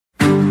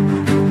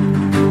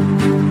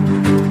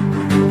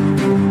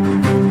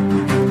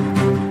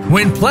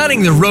When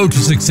planning the road to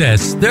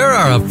success, there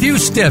are a few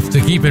steps to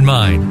keep in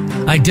mind.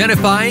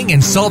 Identifying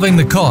and solving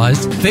the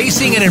cause,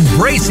 facing and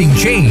embracing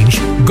change,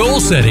 goal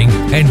setting,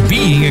 and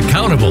being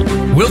accountable.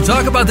 We'll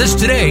talk about this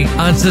today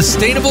on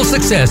Sustainable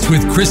Success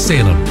with Chris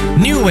Salem.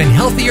 New and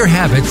healthier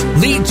habits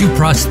lead to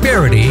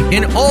prosperity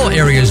in all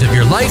areas of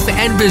your life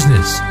and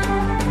business.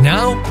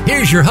 Now,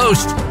 here's your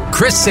host,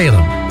 Chris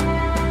Salem.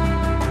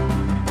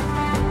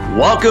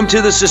 Welcome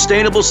to the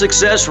Sustainable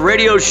Success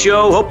Radio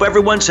Show. Hope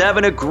everyone's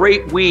having a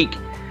great week.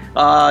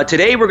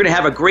 Today, we're going to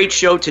have a great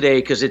show today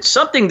because it's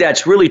something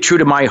that's really true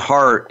to my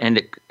heart, and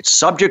its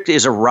subject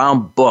is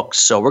around books.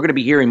 So we're going to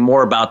be hearing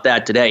more about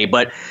that today.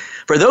 But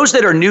for those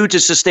that are new to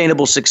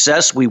Sustainable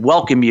Success, we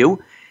welcome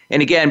you.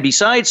 And again,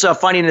 besides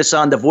finding us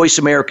on the Voice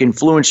America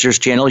Influencers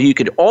channel, you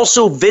could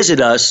also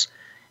visit us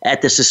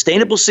at the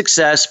Sustainable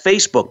Success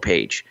Facebook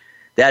page.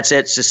 That's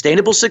at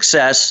Sustainable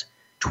Success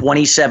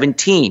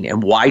 2017.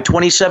 And why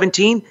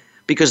 2017?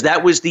 Because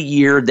that was the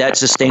year that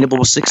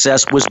Sustainable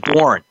Success was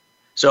born.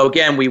 So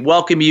again, we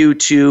welcome you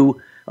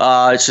to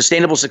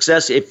Sustainable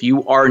Success if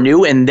you are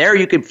new. And there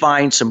you can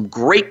find some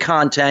great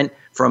content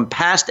from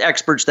past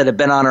experts that have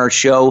been on our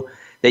show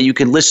that you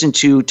can listen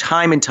to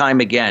time and time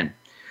again.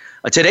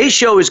 Today's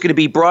show is going to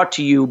be brought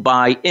to you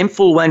by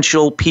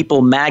Influential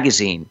People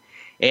Magazine.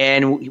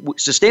 And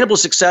Sustainable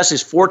Success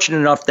is fortunate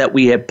enough that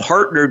we have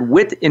partnered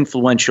with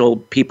Influential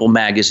People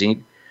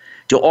Magazine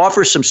to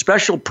offer some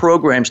special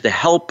programs to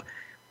help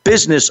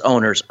business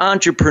owners,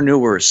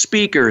 entrepreneurs,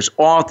 speakers,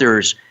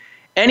 authors,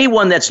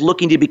 anyone that's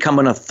looking to become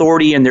an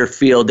authority in their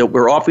field, that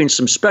we're offering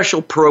some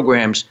special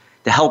programs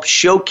to help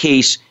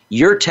showcase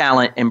your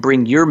talent and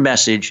bring your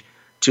message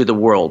to the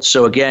world.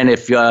 So again,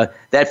 if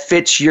that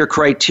fits your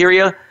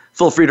criteria,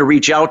 feel free to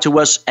reach out to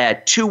us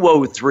at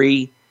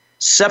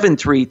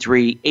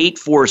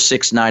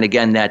 203-733-8469.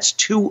 Again, that's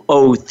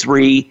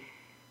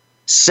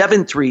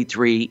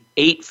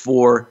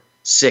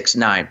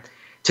 203-733-8469.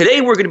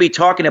 Today, we're going to be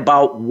talking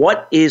about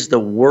what is the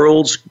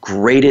world's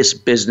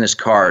greatest business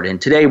card.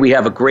 And today we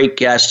have a great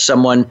guest,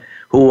 someone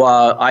who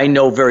I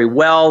know very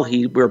well.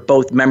 We're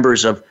both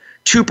members of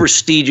two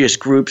prestigious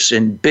groups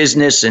in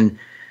business and,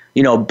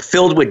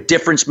 filled with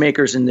difference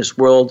makers in this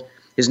world.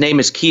 His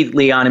name is Keith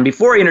Leon. And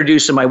before I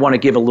introduce him, I want to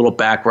give a little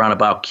background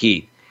about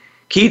Keith.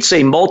 Keith's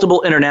a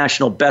multiple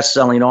international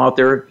best-selling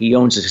author. He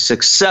owns a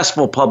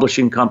successful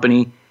publishing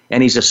company,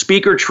 and he's a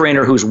speaker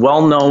trainer who's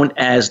well known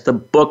as the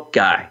Book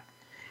Guy.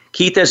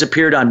 Keith has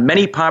appeared on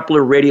many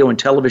popular radio and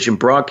television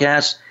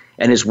broadcasts,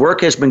 and his work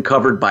has been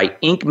covered by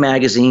Inc.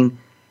 Magazine,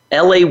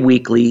 LA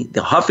Weekly,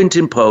 The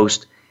Huffington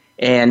Post,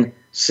 and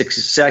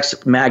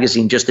Success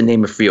Magazine, just to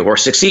name a few, or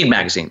Succeed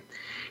Magazine.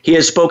 He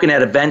has spoken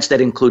at events that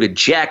included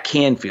Jack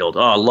Canfield. Oh,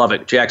 I love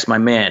it. Jack's my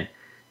man.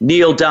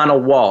 Neil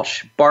Donald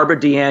Walsh, Barbara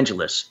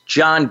DeAngelis,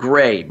 John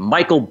Gray,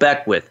 Michael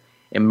Beckwith,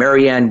 and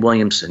Marianne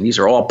Williamson. These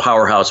are all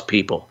powerhouse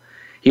people.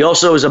 He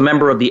also is a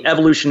member of the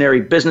Evolutionary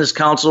Business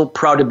Council,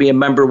 proud to be a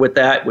member with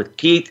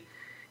Keith.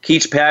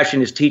 Keith's passion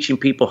is teaching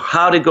people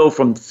how to go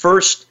from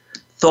first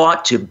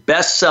thought to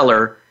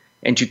bestseller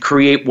and to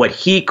create what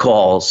he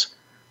calls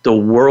the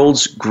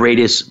world's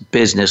greatest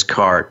business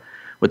card.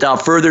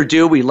 Without further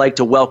ado, we'd like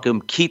to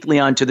welcome Keith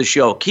Leon to the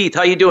show. Keith,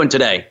 how you doing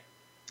today?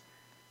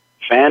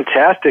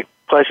 Fantastic.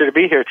 Pleasure to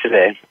be here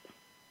today.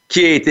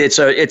 Keith,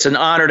 it's an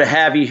honor to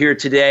have you here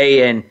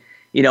today, and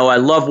I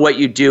love what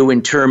you do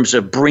in terms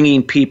of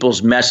bringing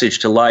people's message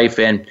to life.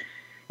 And,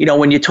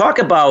 when you talk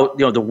about,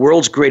 the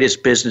world's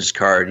greatest business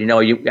card,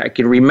 I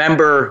can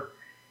remember,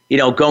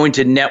 going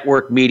to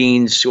network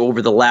meetings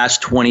over the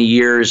last 20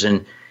 years.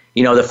 And,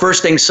 the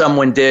first thing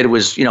someone did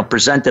was,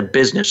 present a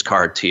business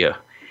card to you.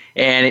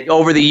 And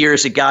over the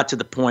years, it got to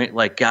the point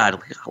like, God,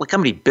 look how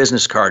many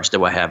business cards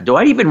do I have? Do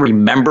I even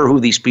remember who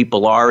these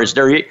people are? Is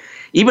there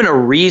even a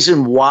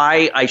reason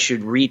why I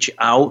should reach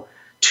out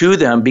to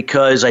them?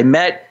 Because I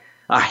met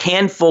a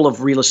handful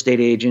of real estate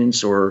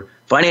agents or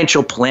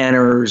financial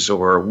planners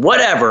or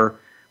whatever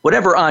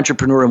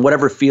entrepreneur in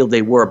whatever field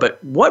they were,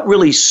 but what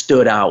really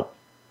stood out?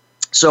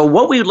 So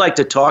what we would like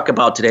to talk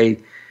about today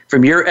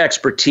from your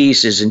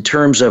expertise is in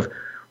terms of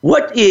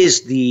what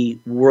is the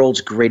world's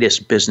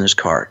greatest business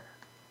card?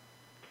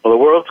 Well, the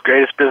world's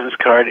greatest business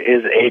card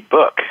is a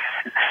book.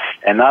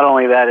 And not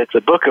only that, it's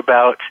a book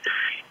about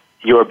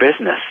your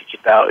business, it's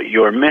about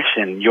your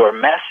mission, your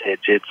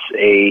message. It's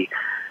a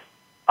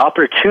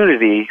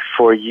opportunity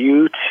for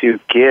you to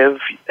give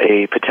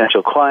a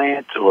potential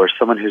client or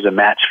someone who's a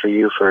match for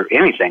you for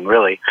anything,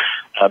 really,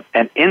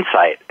 an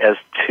insight as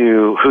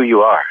to who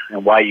you are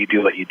and why you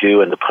do what you do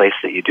and the place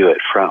that you do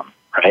it from,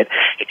 right?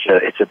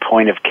 It's a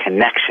point of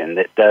connection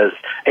that does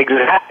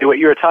exactly what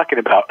you were talking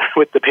about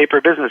with the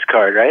paper business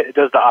card, right? It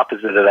does the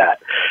opposite of that.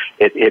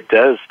 It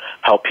does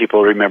help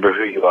people remember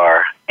who you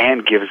are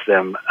and gives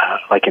them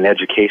like an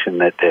education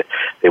that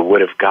they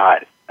would have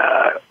got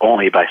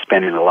only by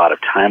spending a lot of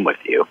time with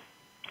you.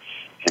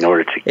 In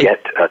order to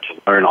get to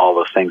learn all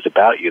those things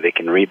about you, they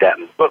can read that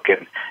in the book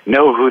and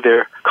know who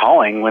they're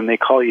calling when they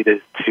call you to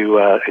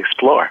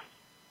explore.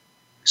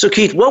 So,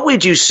 Keith, what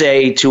would you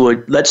say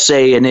to let's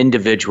say an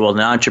individual, an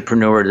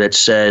entrepreneur that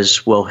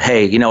says, well,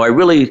 hey, I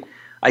really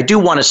I do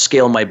want to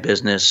scale my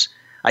business.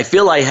 I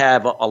feel I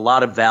have a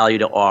lot of value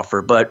to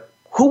offer, but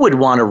who would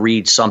want to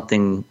read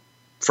something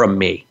from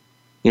me?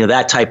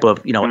 That type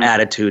of,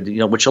 attitude,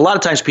 which a lot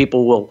of times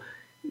people will,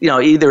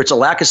 either it's a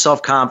lack of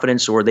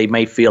self-confidence or they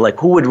may feel like,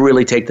 who would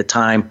really take the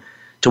time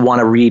to want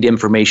to read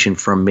information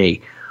from me?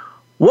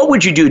 What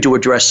would you do to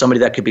address somebody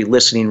that could be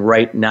listening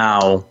right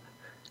now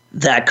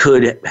that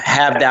could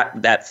have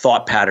that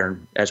thought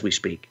pattern as we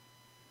speak?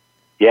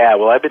 Yeah,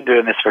 well, I've been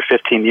doing this for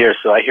 15 years,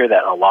 so I hear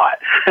that a lot.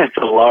 It's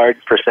a large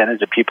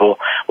percentage of people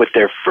with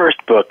their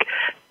first book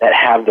that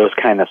have those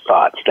kind of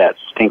thoughts, that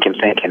thinking.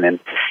 And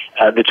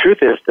the truth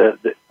is,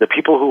 the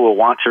people who will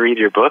want to read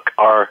your book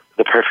are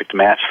the perfect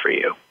match for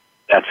you.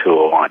 That's who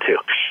will want to.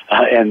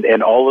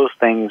 And all those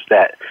things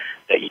that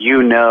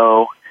you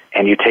know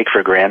and you take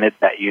for granted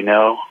that you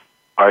know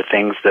are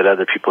things that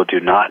other people do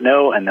not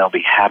know, and they'll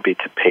be happy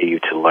to pay you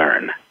to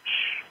learn.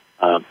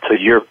 So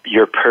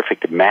your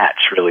perfect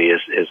match really is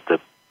the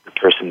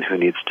person who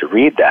needs to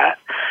read that.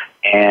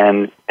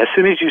 And as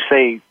soon as you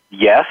say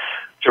yes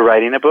to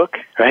writing a book,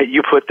 right,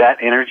 you put that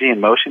energy in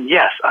motion.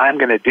 Yes, I'm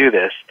going to do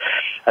this.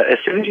 As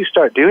soon as you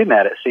start doing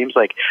that, it seems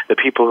like the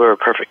people who are a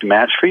perfect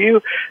match for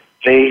you,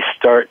 they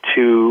start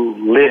to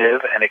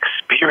live and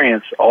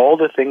experience all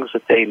the things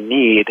that they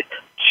need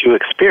to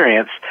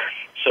experience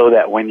so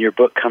that when your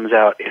book comes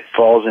out, it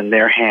falls in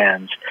their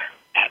hands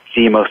at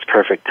the most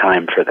perfect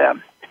time for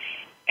them.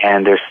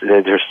 And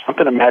there's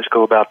something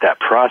magical about that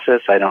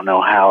process. I don't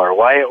know how or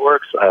why it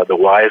works. The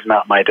why is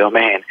not my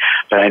domain.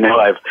 But I know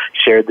I've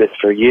shared this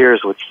for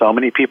years with so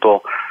many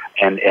people,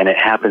 and it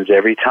happens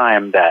every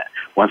time that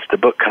once the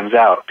book comes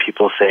out,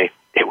 people say,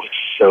 it was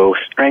so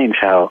strange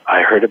how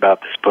I heard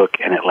about this book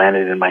and it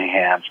landed in my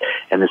hands,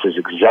 and this is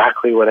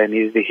exactly what I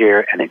needed to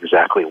hear and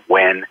exactly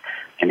when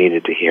I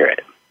needed to hear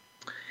it.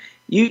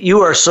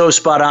 You are so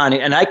spot on,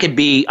 and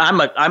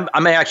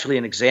I'm actually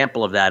an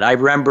example of that. I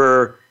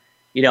remember,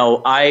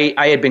 I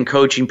had been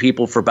coaching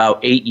people for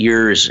about 8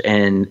 years,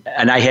 and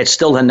I had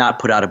not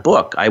put out a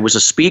book. I was a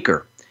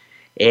speaker.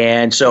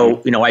 And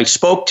so, I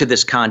spoke to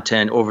this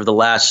content over the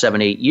last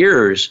 7-8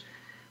 years,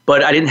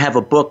 but I didn't have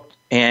a book.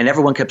 And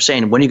everyone kept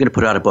saying, when are you going to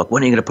put out a book?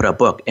 When are you going to put out a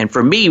book? And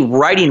for me,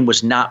 writing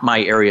was not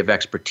my area of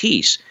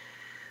expertise.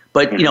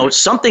 But,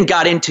 something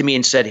got into me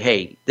and said,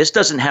 hey, this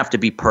doesn't have to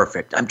be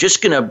perfect. I'm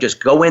just going to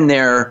go in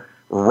there,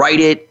 write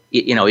it.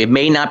 It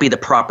may not be the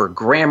proper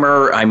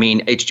grammar. I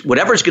mean, it's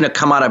whatever's going to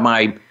come out of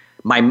my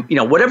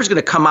whatever's going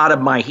to come out of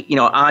my,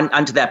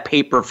 onto that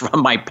paper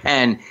from my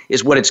pen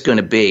is what it's going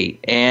to be.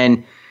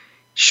 And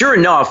sure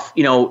enough,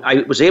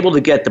 I was able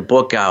to get the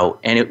book out,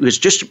 and it was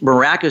just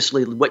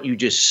miraculously what you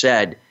just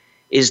said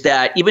is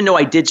that even though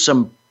I did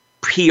some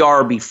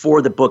PR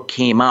before the book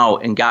came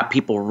out and got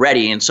people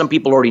ready, and some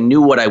people already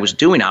knew what I was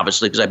doing,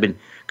 obviously, because I've been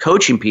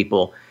coaching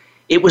people,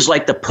 it was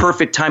like the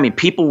perfect timing.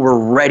 People were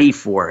ready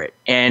for it.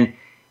 And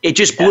it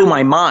just blew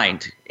my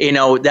mind,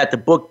 that the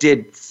book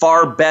did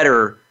far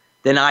better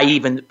than I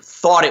even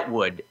thought it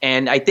would.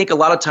 And I think a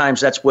lot of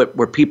times that's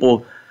where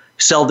people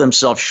sell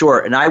themselves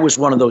short. And I was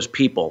one of those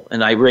people,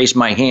 and I raised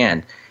my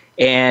hand.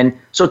 And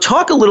so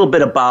talk a little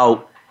bit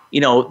about,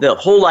 the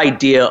whole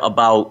idea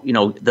about,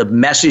 the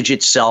message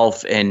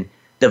itself and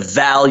the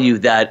value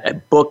that a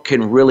book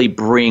can really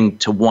bring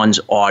to one's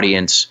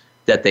audience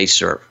that they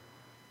serve.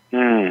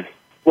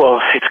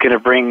 Well, it's going to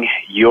bring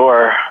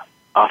your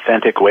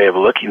authentic way of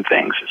looking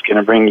things. It's going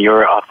to bring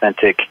your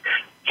authentic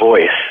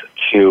voice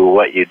to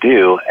what you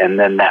do, and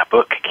then that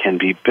book can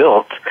be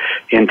built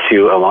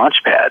into a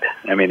launch pad.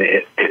 I mean,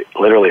 it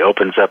literally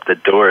opens up the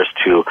doors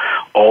to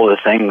all the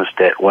things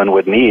that one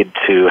would need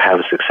to have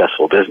a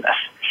successful business.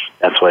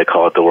 That's why I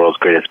call it the world's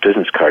greatest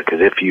business card,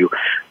 because if you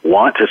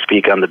want to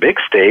speak on the big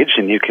stage,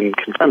 and you can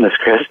confirm this,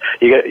 Chris,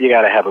 you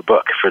got to have a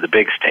book for the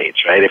big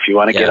stage, right? If you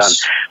want to get on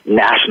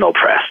national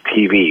press,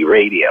 TV,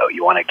 radio,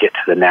 you want to get to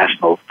the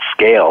national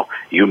scale,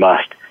 you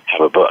must have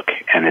a book,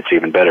 and it's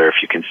even better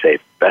if you can say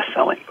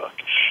best-selling book.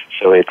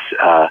 So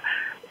it's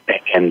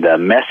and the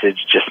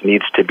message just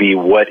needs to be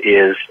what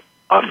is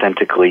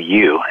authentically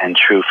you and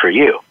true for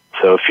you.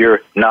 So if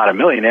you're not a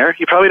millionaire,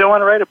 you probably don't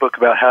want to write a book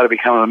about how to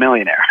become a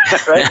millionaire,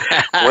 right?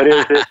 What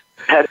is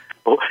it?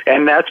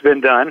 And that's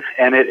been done,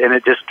 and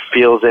it just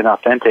feels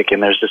inauthentic,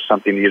 and there's just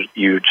something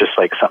you just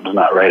like, something's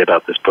not right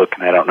about this book,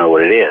 and I don't know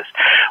what it is.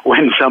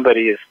 When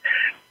somebody is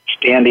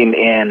standing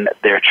in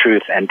their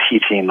truth and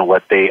teaching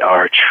what they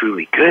are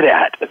truly good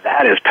at,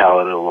 that is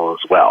palatable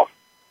as well.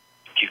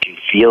 You can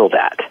feel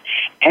that.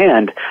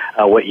 And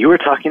what you were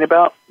talking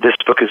about, this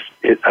book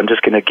is I'm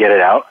just going to get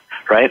it out,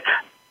 right?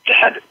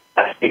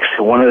 That makes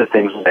one of the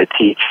things that I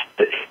teach,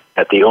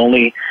 that the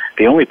only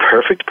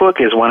perfect book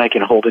is one I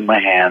can hold in my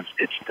hands.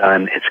 It's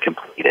done. It's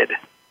completed.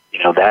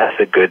 That's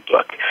a good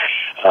book.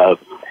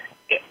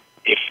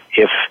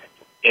 If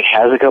it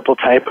has a couple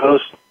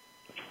typos,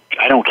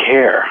 I don't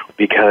care,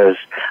 because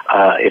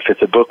if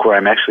it's a book where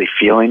I'm actually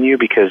feeling you,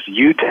 because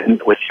you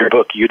didn't, with your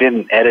book, you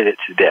didn't edit it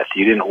to death.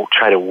 You didn't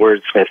try to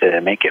wordsmith it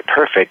and make it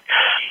perfect.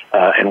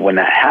 And when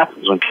that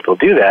happens, when people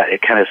do that,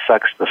 it kind of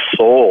sucks the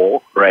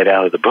soul right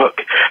out of the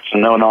book. So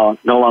no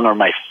longer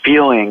am I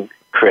feeling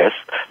Chris,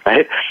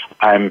 right?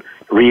 I'm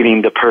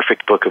reading the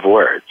perfect book of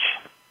words,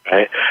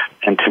 right?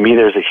 And to me,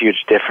 there's a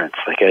huge difference.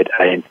 Like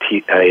I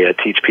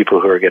teach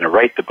people who are going to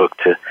write the book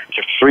to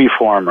free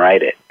form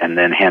write it and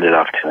then hand it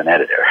off to an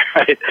editor,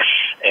 right?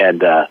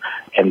 And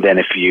then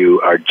if you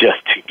are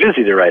just too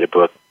busy to write a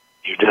book,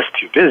 you're just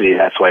too busy.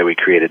 That's why we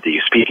created the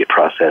You Speak It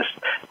process,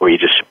 where you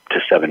just to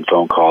 7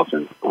 phone calls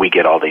and we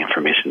get all the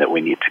information that we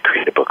need to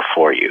create a book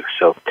for you.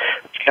 So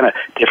it's kind of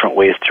different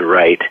ways to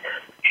write,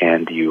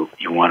 and you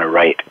want to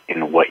write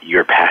in what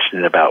you're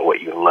passionate about,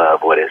 what you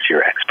love, what is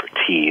your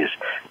expertise,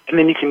 and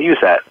then you can use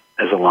that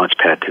as a launch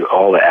pad to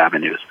all the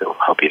avenues that will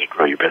help you to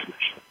grow your business.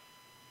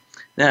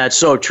 That's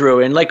so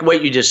true. And like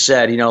what you just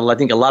said, I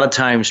think a lot of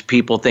times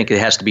people think it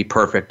has to be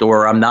perfect,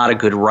 or I'm not a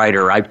good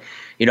writer.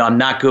 I'm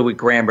not good with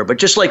grammar. But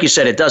just like you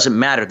said, it doesn't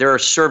matter. There are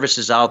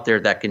services out there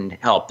that can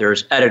help.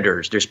 There's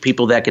editors. There's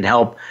people that can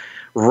help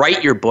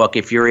write your book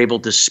if you're able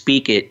to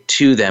speak it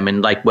to them,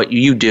 and like what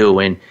you do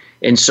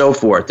and so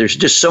forth. There's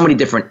just so many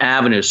different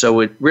avenues. So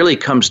it really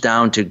comes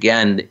down to,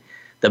 again,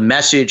 the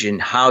message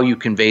and how you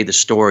convey the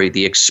story,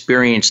 the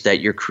experience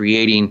that you're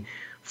creating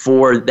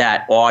for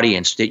that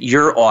audience,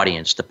 your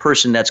audience, the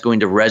person that's going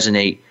to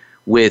resonate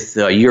with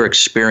your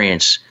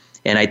experience.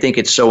 And I think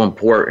it's so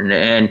important.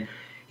 And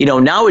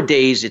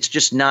nowadays, it's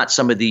just not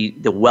some of the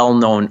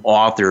well-known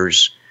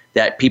authors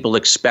that people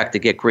expect to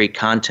get great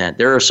content.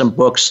 There are some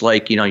books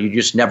like, you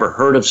just never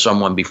heard of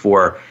someone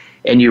before,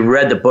 and you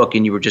read the book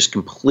and you were just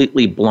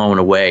completely blown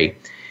away.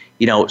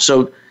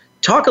 So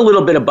talk a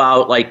little bit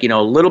about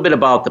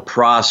the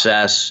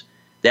process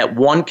that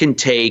one can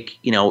take,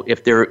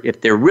 if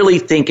they're really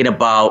thinking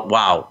about,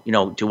 wow,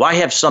 do I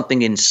have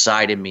something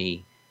inside of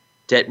me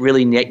that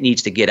really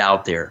needs to get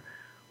out there?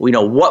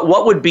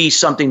 What would be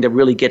something to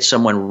really get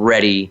someone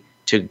ready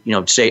to,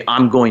 say,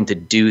 I'm going to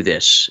do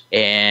this?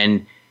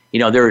 And,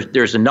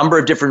 there's a number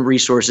of different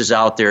resources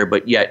out there,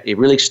 but yet it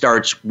really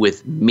starts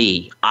with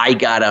me. I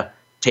got to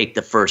take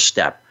the first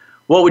step.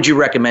 What would you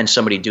recommend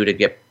somebody do to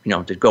get,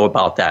 to go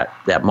about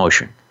that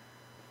motion?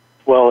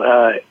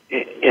 Well,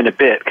 in a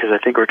bit, because I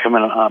think we're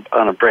coming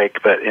on a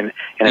break, but in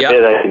a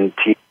bit I can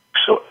teach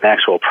an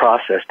actual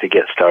process to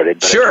get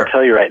started. But sure. I can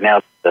tell you right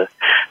now,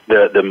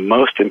 the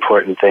most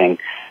important thing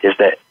is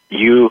that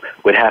you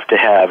would have to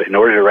have, in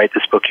order to write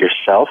this book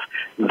yourself,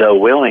 the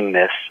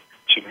willingness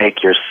to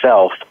make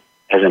yourself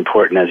as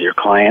important as your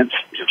clients,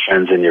 your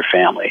friends, and your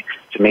family,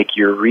 to make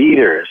your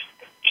readers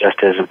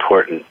just as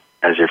important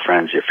as your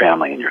friends, your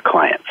family, and your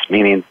clients,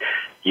 meaning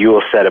you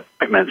will set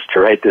appointments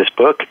to write this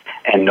book,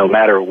 and no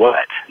matter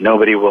what,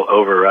 nobody will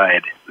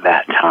override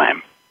that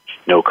time.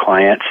 No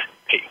clients,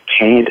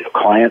 paid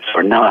clients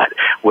or not,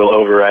 will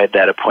override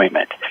that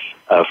appointment.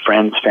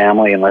 Friends,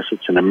 family, unless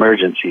it's an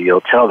emergency,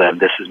 you'll tell them,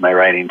 this is my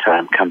writing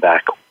time, come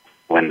back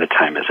when the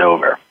time is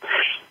over.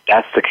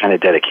 That's the kind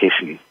of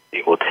dedication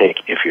it will take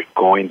if you're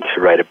going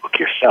to write a book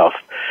yourself.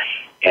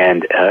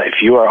 And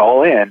if you are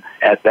all in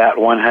at that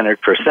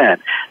 100%,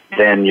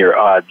 then your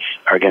odds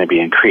are going to be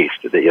increased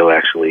that you'll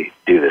actually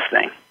do this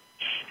thing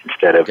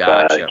instead of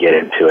get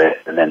into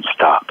it and then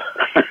stop.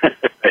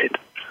 Right?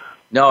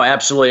 No,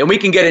 absolutely. And we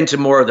can get into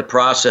more of the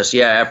process,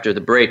 after the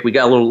break. We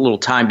got a little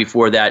time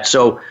before that.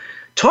 So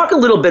talk a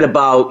little bit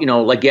about,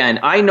 again,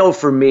 I know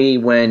for me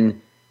when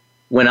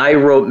I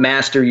wrote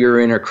Master Your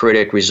Inner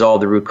Critic,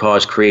 Resolve the Root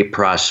Cause, Create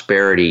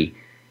Prosperity,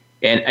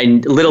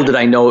 and little did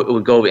I know it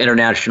would go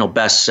international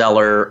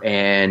bestseller,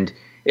 and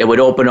it would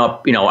open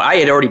up, I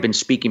had already been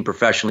speaking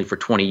professionally for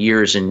 20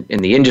 years in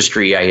the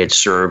industry I had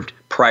served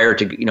prior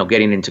to,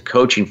 getting into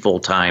coaching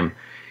full time.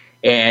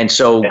 And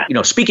so,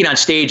 speaking on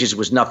stages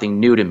was nothing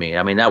new to me.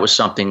 I mean, that was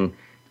something,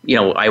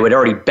 I had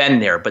already been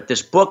there, but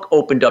this book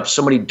opened up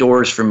so many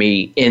doors for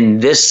me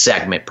in this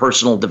segment,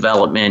 personal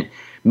development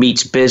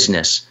meets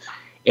business.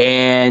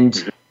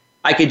 And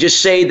I could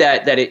just say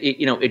that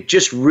it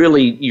just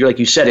really, like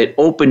you said, it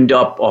opened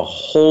up a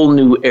whole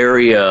new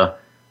area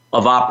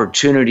of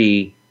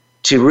opportunity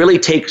to really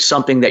take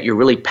something that you're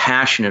really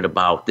passionate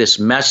about, this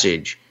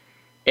message,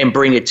 and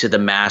bring it to the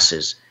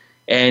masses.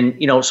 And,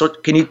 so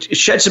can you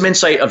shed some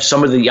insight of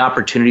some of the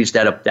opportunities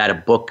that a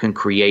book can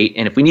create?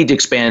 And if we need to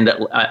expand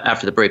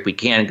after the break, we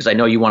can, because I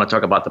know you want to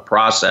talk about the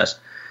process.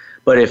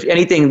 But if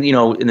anything,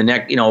 in the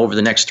next, over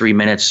the next 3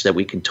 minutes that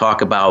we can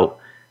talk about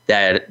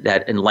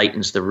that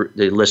enlightens the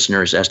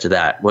listeners as to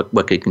that,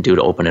 what it can do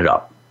to open it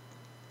up.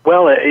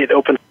 Well, it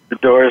opens the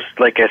doors,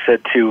 like I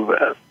said,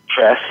 to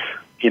press,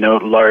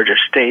 larger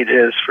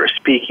stages for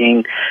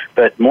speaking,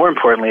 but more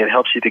importantly, it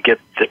helps you to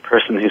get the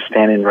person who's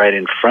standing right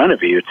in front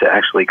of you to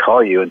actually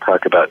call you and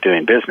talk about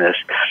doing business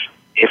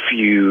if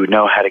you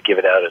know how to give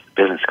it out as a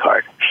business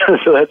card.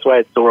 So that's why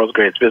it's the world's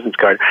greatest business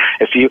card.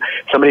 If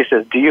somebody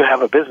says, do you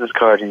have a business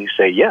card? And you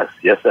say, yes,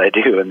 I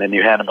do. And then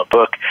you hand them a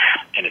book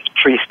and it's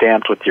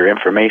pre-stamped with your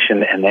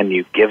information, and then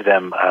you give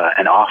them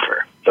an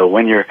offer. So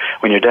when you're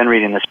done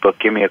reading this book,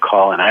 give me a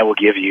call and I will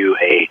give you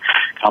a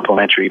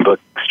complimentary book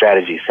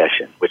strategy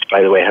session, which,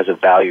 by the way, has a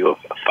value of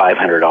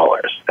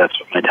 $500. That's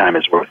what my time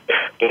is worth.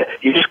 But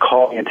you just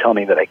call me and tell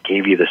me that I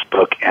gave you this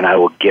book, and I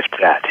will gift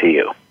that to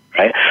you.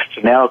 Right?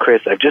 So now,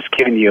 Chris, I've just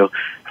given you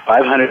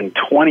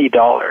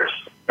 $520,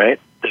 right?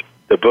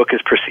 The book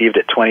is perceived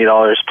at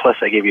 $20, plus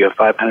I give you a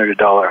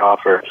 $500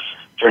 offer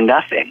for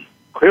nothing.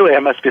 Clearly, I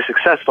must be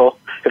successful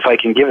if I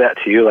can give that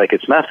to you like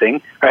it's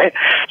nothing, right?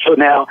 So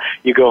now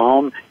you go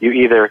home, you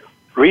either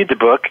read the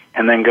book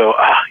and then go,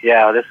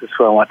 yeah, this is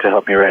who I want to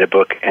help me write a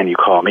book, and you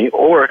call me,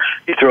 or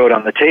you throw it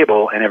on the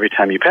table, and every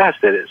time you pass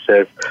it, it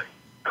says,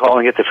 call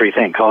and get the free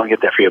thing, call and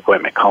get that free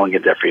appointment, call and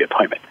get that free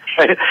appointment.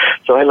 Right?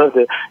 So I love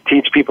to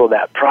teach people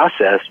that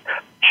process,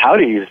 how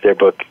to use their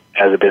book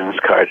as a business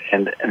card,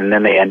 and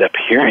then they end up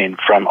hearing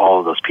from all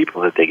of those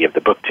people that they give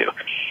the book to.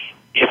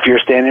 If you're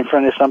standing in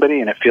front of somebody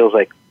and it feels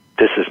like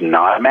this is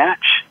not a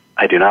match,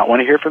 I do not want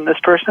to hear from this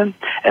person,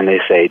 and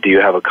they say, do you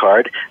have a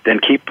card? Then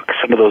keep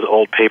some of those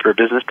old paper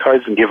business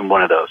cards and give them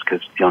one of those,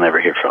 because you'll never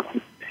hear from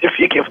them if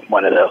you give them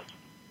one of those.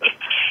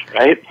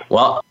 Right?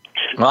 Well,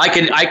 I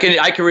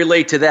can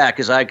relate to that,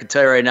 because I can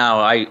tell you right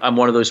now, I'm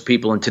one of those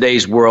people in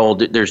today's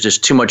world. There's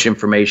just too much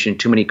information,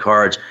 too many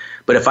cards.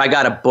 But if I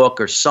got a book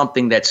or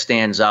something that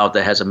stands out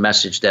that has a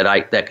message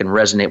that can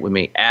resonate with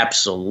me,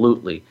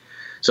 absolutely.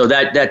 So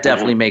that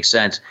definitely makes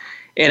sense.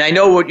 And I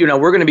know we're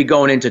going to be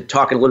going into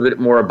talking a little bit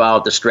more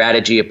about the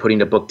strategy of putting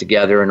the book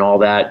together and all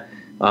that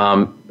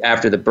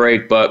after the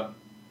break. But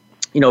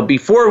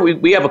before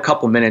we have a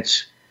couple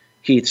minutes,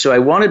 Keith. So I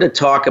wanted to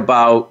talk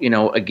about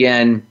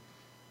again.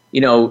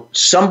 When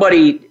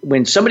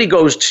somebody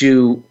goes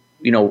to,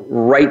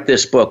 write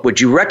this book,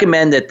 would you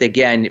recommend that,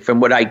 again, from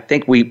what I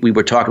think we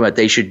were talking about,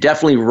 they should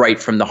definitely write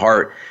from the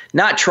heart,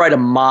 not try to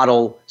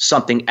model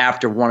something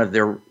after one of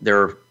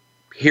their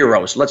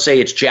heroes? Let's say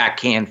it's Jack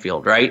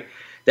Canfield, right?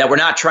 That we're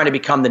not trying to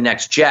become the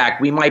next Jack.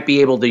 We might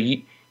be able to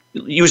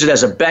use it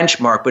as a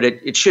benchmark, but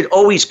it should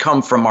always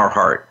come from our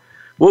heart.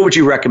 What would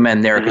you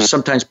recommend there? Because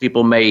sometimes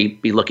people may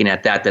be looking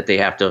at that they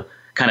have to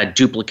kind of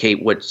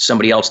duplicate what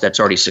somebody else that's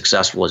already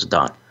successful has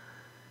done.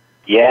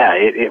 Yeah,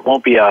 it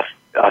won't be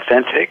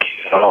authentic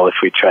at all if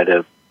we try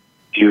to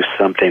do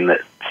something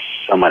that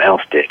someone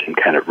else did and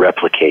kind of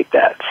replicate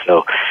that.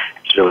 So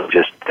it's really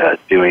just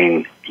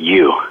doing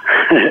you,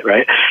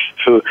 right?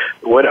 So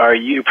what are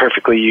you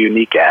perfectly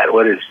unique at?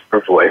 What is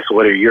your voice?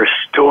 What are your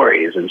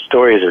stories? And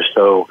stories are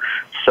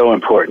so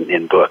important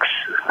in books,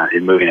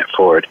 in moving it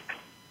forward.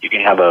 You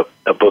can have a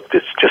book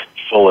that's just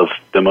full of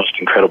the most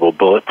incredible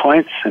bullet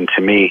points, and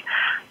to me,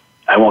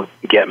 I won't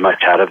get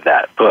much out of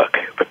that book,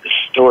 but the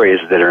stories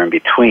that are in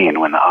between,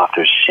 when the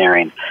author's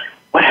sharing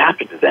what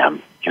happened to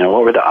them,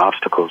 what were the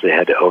obstacles they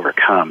had to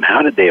overcome,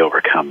 how did they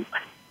overcome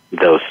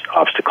those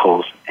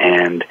obstacles,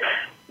 and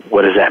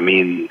what does that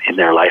mean in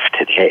their life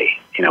today?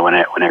 When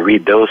I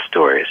read those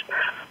stories,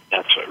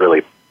 that's what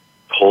really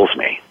pulls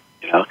me,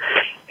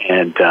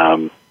 and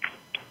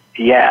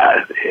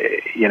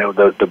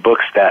the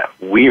books that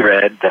we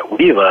read, that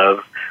we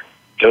love,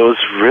 those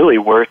really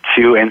were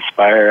to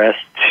inspire us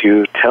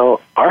to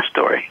tell our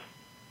story,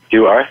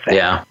 do our thing.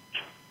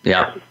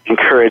 Yeah.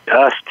 Encourage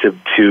us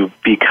to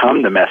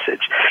become the message.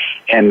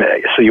 And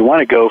so you want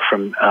to go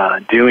from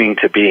doing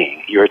to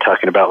being. You were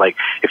talking about, like,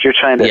 if you're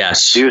trying to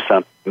do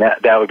something,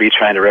 that would be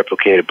trying to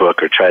replicate a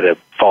book or try to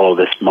follow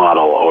this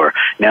model, or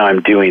now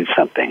I'm doing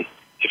something.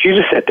 If you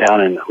just sit down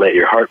and let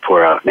your heart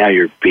pour out, now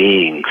you're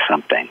being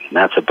something. And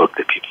that's a book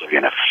that people are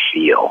going to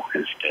feel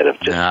instead of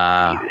just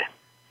read it.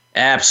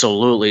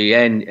 Absolutely,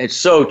 and it's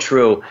so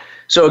true.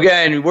 So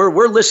again,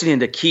 we're listening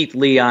to Keith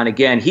Leon.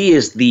 Again, he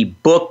is the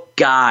book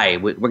guy.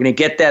 We're going to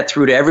get that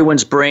through to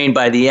everyone's brain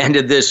by the end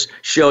of this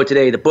show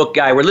today. The book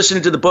guy. We're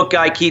listening to the book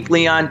guy, Keith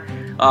Leon.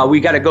 We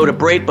got to go to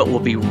break, but we'll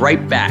be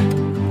right back.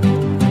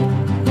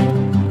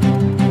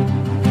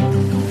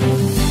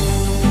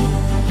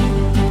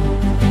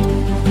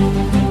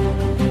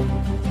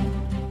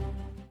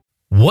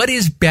 What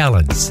is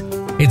balance?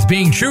 It's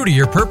being true to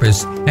your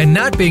purpose and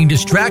not being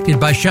distracted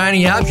by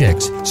shiny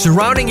objects,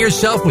 surrounding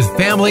yourself with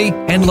family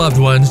and loved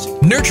ones,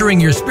 nurturing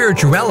your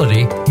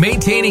spirituality,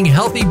 maintaining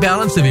healthy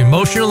balance of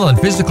emotional and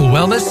physical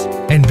wellness,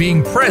 and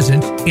being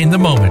present in the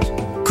moment.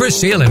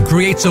 Chris Salem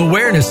creates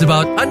awareness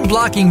about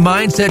unblocking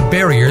mindset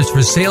barriers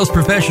for sales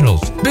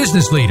professionals,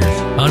 business leaders,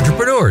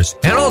 entrepreneurs,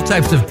 and all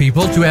types of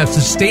people to have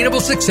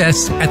sustainable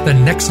success at the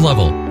next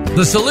level.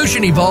 The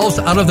solution evolves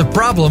out of the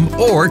problem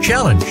or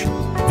challenge.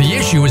 The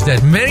issue is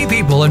that many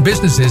people and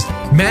businesses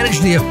manage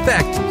the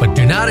effect but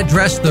do not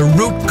address the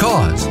root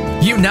cause.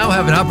 You now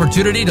have an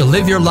opportunity to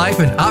live your life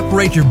and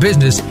operate your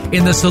business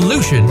in the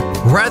solution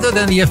rather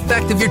than the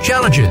effect of your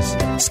challenges.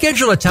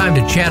 Schedule a time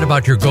to chat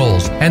about your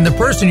goals and the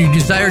person you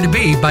desire to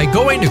be by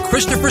going to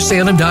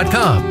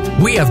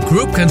ChristopherSalem.com. We have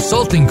group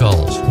consulting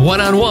calls,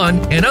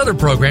 one-on-one, and other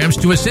programs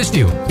to assist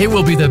you. It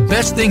will be the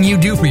best thing you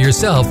do for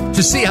yourself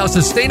to see how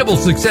sustainable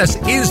success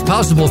is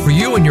possible for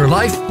you in your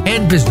life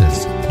and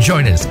business.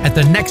 Join us at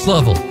the next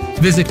level.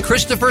 Visit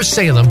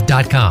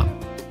ChristopherSalem.com.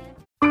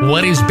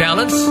 What is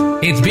balance?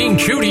 It's being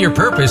true to your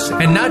purpose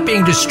and not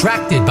being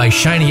distracted by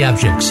shiny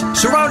objects.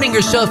 Surrounding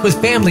yourself with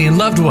family and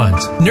loved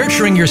ones.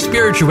 Nurturing your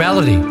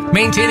spirituality.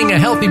 Maintaining a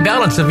healthy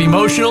balance of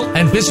emotional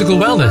and physical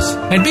wellness.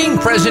 And being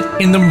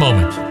present in the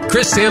moment.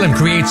 Chris Salem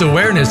creates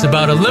awareness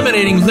about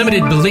eliminating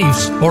limited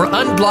beliefs or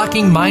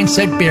unblocking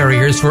mindset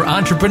barriers for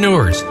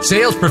entrepreneurs,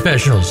 sales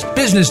professionals,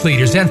 business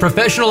leaders, and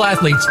professional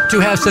athletes to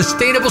have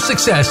sustainable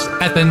success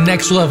at the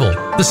next level.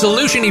 The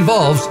solution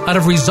evolves out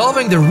of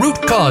resolving the root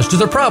cause to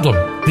the problem.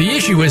 The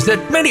issue is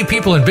that many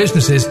people and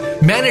businesses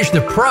manage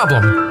the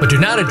problem but do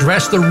not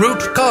address the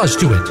root cause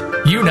to it.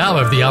 You now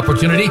have the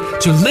opportunity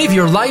to live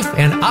your life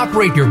and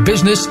operate your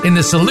business in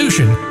the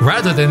solution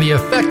rather than the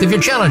effect of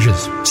your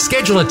challenges.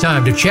 Schedule a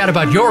time to chat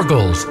about your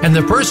goals and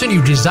the person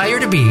you desire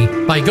to be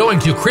by going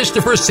to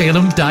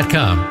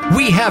ChristopherSalem.com.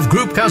 We have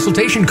group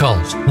consultation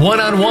calls,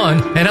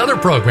 one-on-one, and other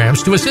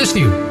programs to assist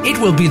you. It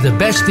will be the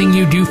best thing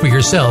you do for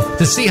yourself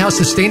to see how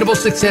sustainable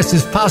success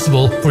is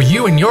possible for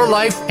you in your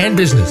life and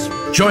business.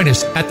 Join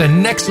us at the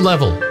next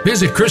level.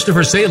 Visit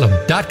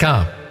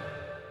ChristopherSalem.com.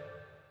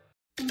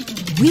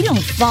 We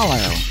don't follow,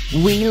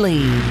 we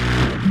lead.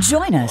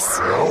 Join us,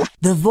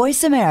 the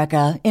Voice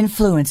America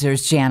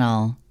Influencers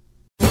Channel.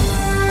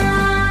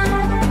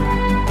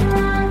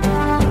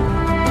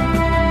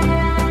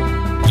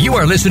 You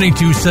are listening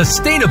to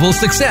Sustainable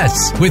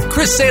Success with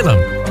Chris Salem.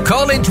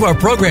 Call into our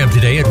program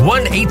today at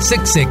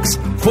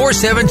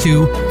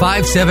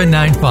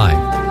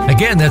 1-866-472-5795.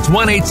 Again, that's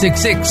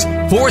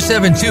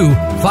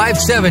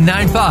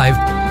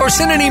 1-866-472-5795. Or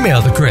send an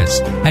email to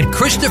Chris at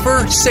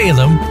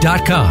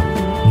ChristopherSalem.com.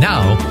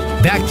 Now,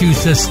 back to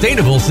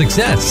Sustainable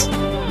Success.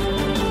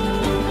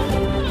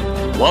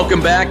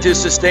 Welcome back to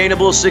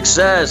Sustainable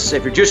Success.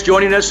 If you're just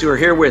joining us, we're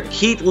here with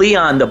Keith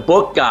Leon, the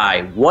book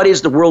guy. What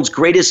is the world's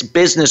greatest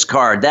business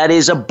card? That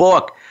is a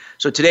book.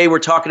 So today we're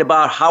talking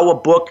about how a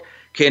book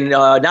can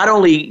not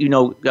only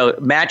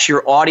match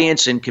your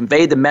audience and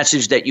convey the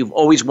message that you've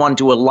always wanted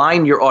to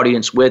align your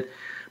audience with,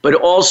 but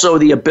also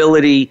the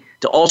ability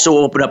to also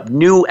open up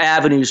new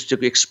avenues to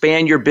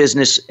expand your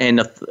business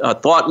and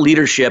thought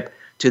leadership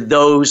to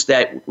those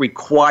that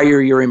require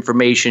your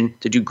information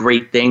to do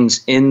great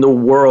things in the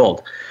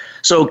world.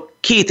 So,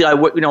 Keith,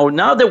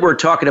 now that we're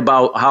talking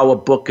about how a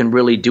book can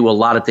really do a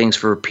lot of things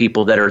for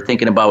people that are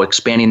thinking about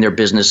expanding their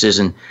businesses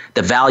and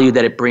the value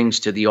that it brings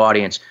to the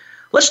audience,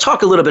 let's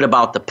talk a little bit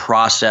about the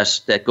process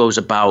that goes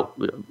about,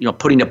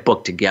 putting a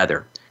book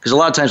together. Because a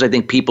lot of times I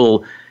think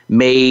people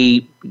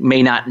may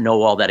not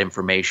know all that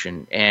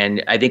information.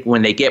 And I think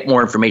when they get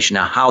more information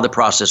on how the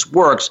process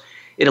works,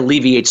 it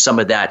alleviates some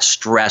of that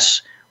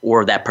stress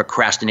or that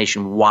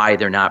procrastination, why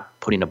they're not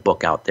putting a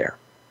book out there.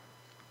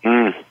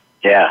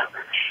 Yeah.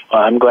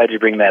 Well, I'm glad you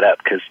bring that up,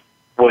 because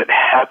what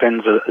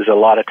happens is a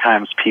lot of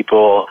times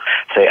people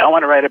say, I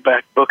want to write a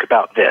book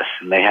about this,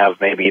 and they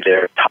have maybe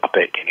their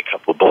topic and a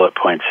couple of bullet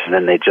points, and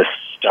then they just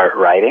start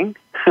writing,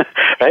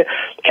 right?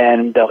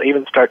 And they'll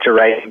even start to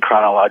write in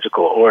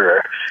chronological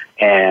order.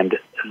 And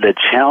the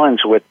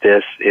challenge with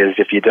this is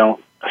if you don't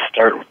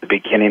start with the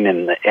beginning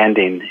and the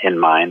ending in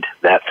mind,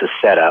 that's a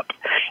setup.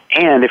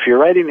 And if you're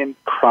writing in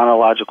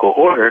chronological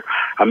order,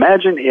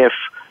 imagine if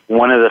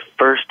one of the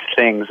first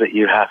things that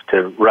you have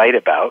to write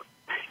about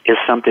is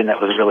something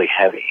that was really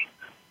heavy,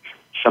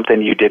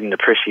 something you didn't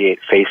appreciate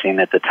facing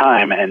at the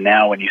time, and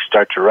now when you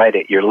start to write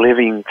it, you're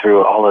living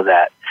through all of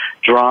that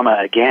drama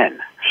again.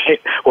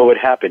 What would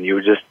happen? You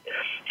would just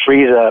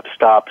freeze up,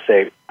 stop,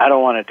 say, I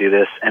don't want to do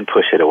this, and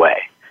push it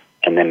away,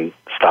 and then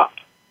stop.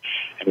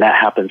 And that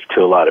happens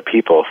to a lot of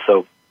people.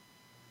 So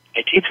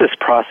I teach this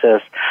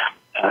process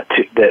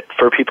that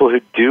for people who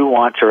do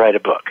want to write a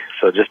book.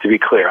 So just to be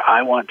clear,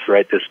 I want to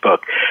write this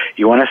book.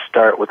 You want to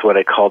start with what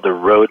I call the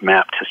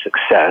roadmap to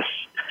success,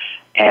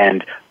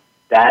 and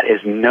that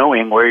is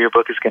knowing where your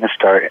book is going to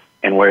start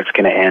and where it's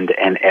going to end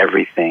and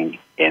everything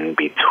in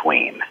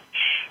between.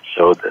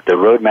 So the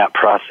roadmap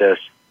process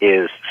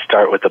is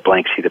start with a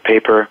blank sheet of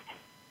paper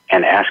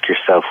and ask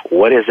yourself,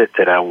 what is it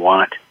that I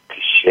want to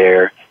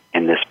share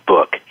in this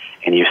book?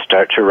 And you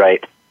start to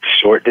write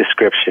short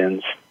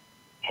descriptions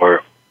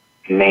or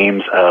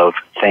names of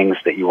things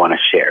that you want to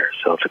share.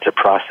 So if it's a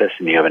process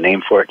and you have a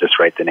name for it, just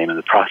write the name of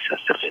the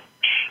process. If it's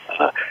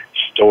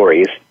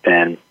stories,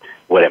 then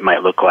what it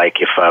might look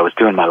like if I was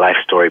doing my life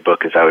story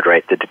book is I would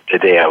write the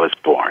day I was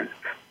born,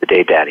 the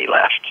day Daddy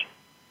left,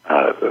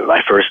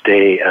 my first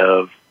day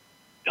of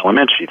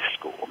elementary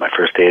school, my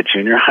first day of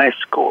junior high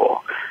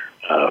school,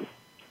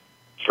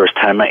 first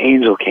time my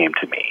angel came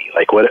to me,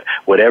 like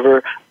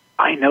whatever.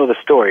 I know the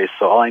stories,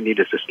 so all I need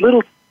is this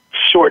little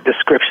short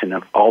description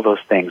of all those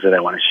things that I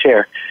want to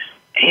share.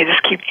 And you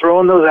just keep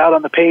throwing those out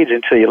on the page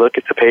until you look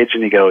at the page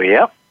and you go,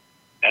 yep,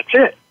 that's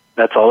it.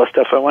 That's all the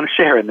stuff I want to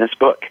share in this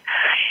book.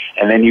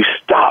 And then you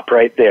stop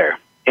right there.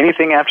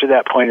 Anything after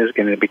that point is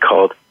going to be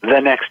called the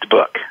next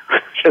book,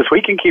 because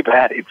we can keep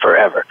adding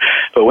forever.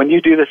 But when you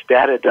do this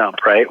data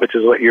dump, right, which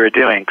is what you're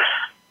doing,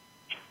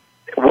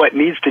 what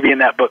needs to be in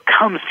that book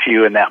comes to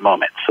you in that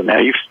moment. So now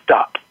you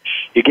stop.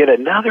 You get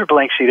another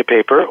blank sheet of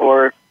paper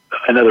or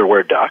another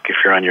Word doc if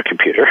you're on your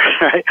computer,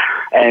 right?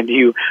 And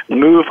you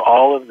move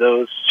all of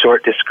those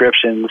short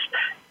descriptions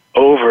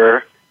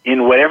over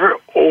in whatever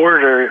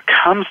order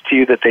comes to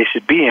you that they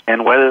should be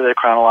in, whether they're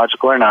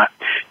chronological or not.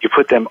 You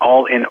put them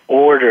all in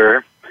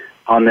order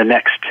on the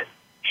next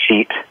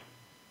sheet,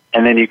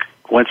 and then you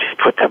once you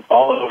put them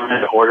all over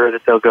in the order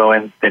that they'll go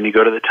in, then you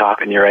go to the top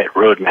and you write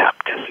roadmap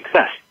to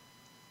success.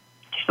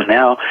 So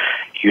now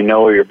you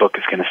know where your book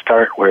is going to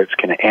start, where it's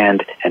going to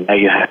end, and now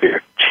you have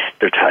your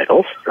chapter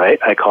titles, right?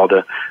 I called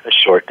a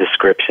short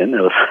description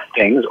of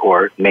things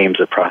or names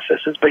of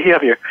processes, but you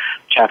have your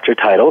chapter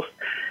titles.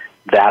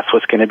 That's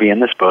what's going to be in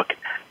this book.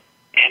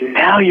 And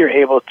now you're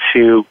able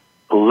to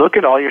look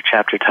at all your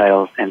chapter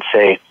titles and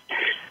say,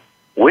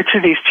 which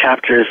of these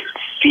chapters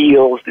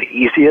feels the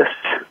easiest?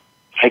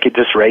 I could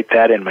just write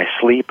that in my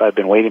sleep. I've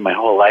been waiting my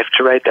whole life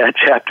to write that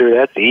chapter.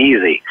 That's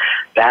easy.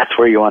 That's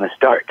where you want to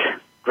start.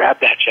 Grab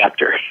that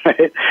chapter,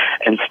 right?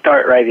 And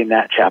start writing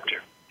that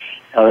chapter.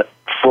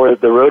 For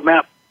the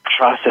roadmap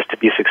process to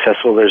be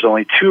successful, there's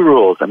only 2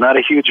 rules. I'm not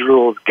a huge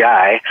rules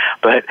guy,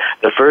 but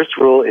the first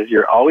rule is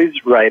you're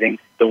always writing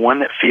the one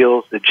that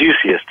feels the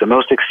juiciest, the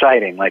most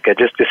exciting, like I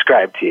just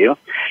described to you.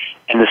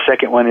 And the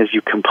second one is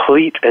you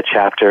complete a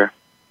chapter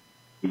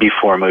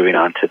before moving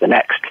on to the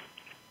next.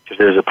 Because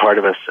there's a part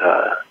of us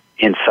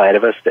inside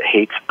of us that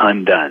hates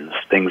undones,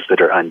 things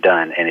that are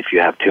undone. And if you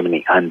have too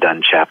many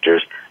undone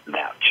chapters,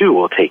 that too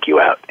will take you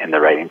out in the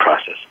writing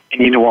process.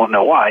 And you won't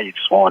know why, you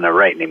just won't want to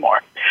write anymore.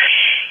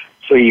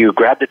 So you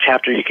grab the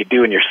chapter you could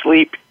do in your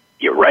sleep,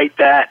 you write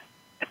that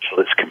until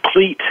it's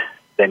complete,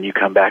 then you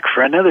come back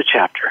for another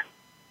chapter.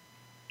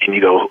 And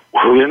you go,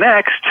 who's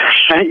next?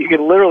 You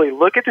can literally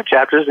look at the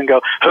chapters and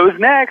go, who's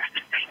next?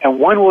 And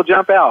one will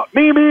jump out,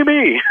 me.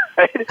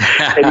 Right?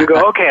 And you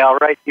go, okay, I'll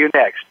write you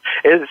next.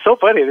 It's so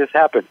funny this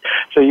happens.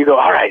 So you go,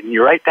 all right, and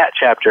you write that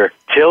chapter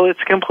till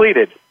it's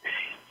completed.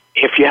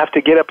 If you have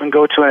to get up and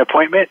go to an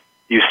appointment,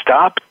 you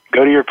stop,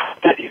 go to your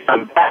appointment, you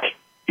come back.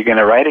 You're going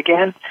to write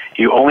again.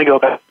 You only go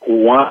back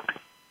 1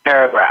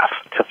 paragraph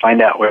to find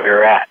out where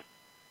you're at.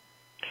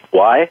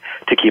 Why?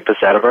 To keep us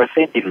out of our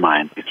thinking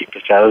mind, to keep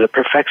us out of the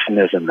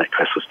perfectionism that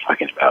Chris was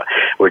talking about.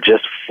 We're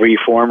just free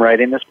form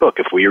writing this book.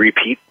 If we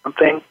repeat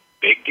something,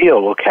 big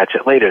deal, we'll catch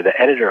it later. The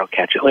editor will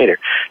catch it later.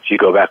 So you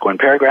go back 1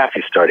 paragraph,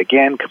 you start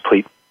again,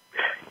 complete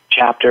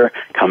chapter,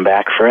 come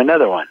back for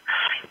another one.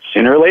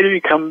 Sooner or later,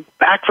 you come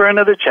back for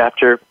another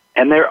chapter,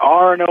 and there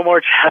are no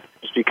more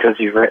chapters because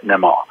you've written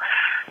them all.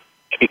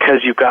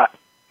 Because you've got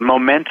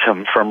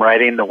momentum from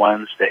writing the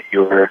ones that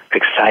you're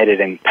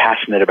excited and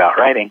passionate about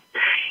writing.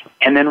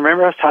 And then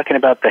remember I was talking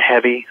about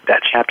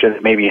that chapter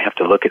that maybe you have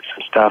to look at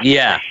some stuff.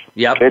 Yeah.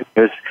 Yep.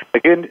 The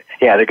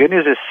good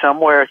news is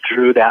somewhere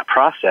through that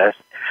process,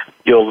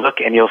 you'll look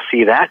and you'll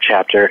see that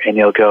chapter and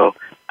you'll go,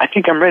 I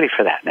think I'm ready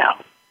for that now.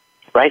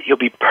 Right? You'll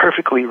be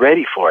perfectly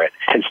ready for it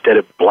instead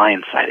of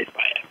blindsided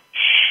by it.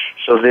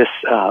 So this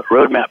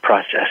roadmap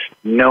process,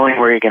 knowing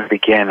where you're going to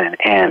begin and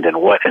end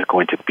and what is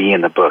going to be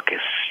in the book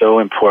is so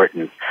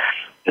important.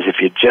 Because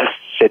if you just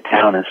sit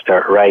down and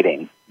start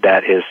writing,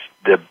 that is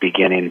the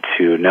beginning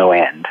to no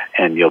end,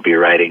 and you'll be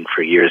writing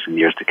for years and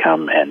years to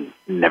come and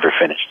never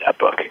finish that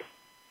book.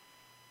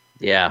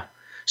 Yeah.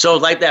 So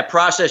like that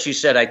process you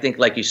said, I think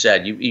like you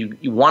said,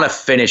 you want to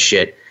finish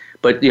it,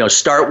 but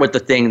start with the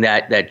thing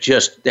that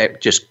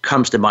just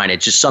comes to mind.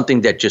 It's just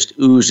something that just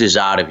oozes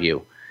out of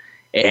you.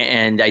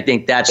 And I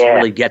think that's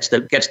really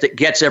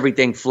gets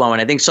everything flowing.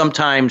 I think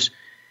sometimes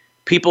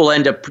people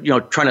end up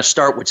trying to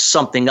start with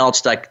something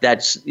else like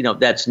that's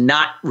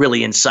not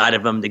really inside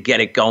of them to get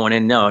it going.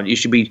 And no, you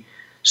should be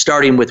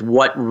starting with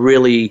what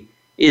really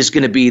is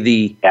going to be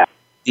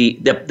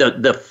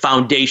the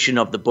foundation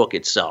of the book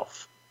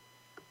itself.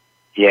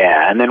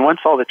 Yeah, and then once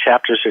all the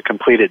chapters are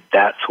completed,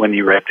 that's when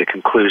you write the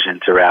conclusion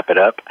to wrap it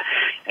up.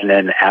 And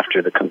then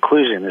after the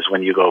conclusion is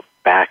when you go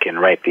back and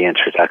write the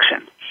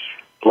introduction.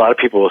 A lot of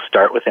people will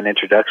start with an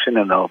introduction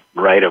and they'll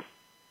write a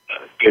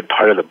good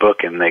part of the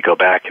book and they go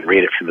back and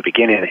read it from the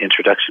beginning and the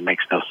introduction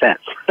makes no sense,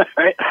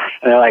 right?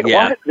 And they're like,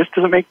 what? This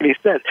doesn't make any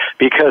sense.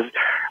 Because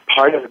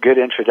part of a good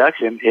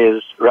introduction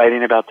is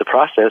writing about the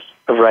process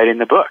of writing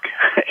the book.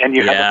 And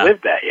you haven't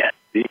lived that yet.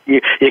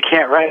 You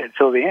can't write it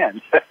till the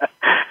end.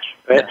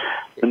 Right?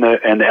 Yeah.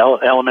 And the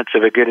elements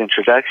of a good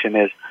introduction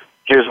is,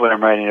 here's what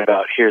I'm writing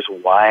about, here's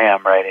why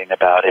I'm writing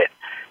about it,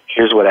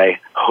 here's what I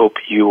hope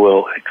you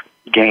will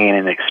gain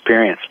and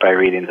experience by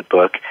reading the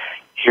book,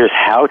 here's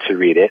how to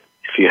read it,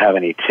 if you have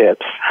any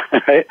tips,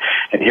 right?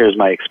 And here's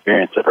my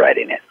experience of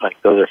writing it.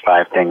 Like, those are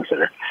 5 things that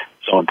are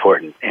so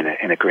important in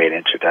a great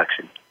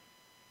introduction.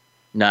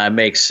 No, it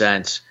makes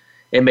sense.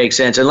 It makes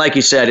sense. And like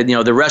you said,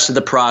 the rest of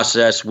the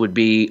process would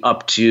be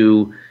up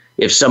to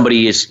if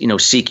somebody is,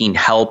 seeking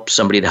help,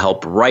 somebody to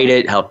help write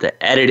it, help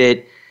to edit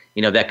it.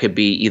 That could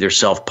be either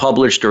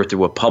self-published or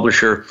through a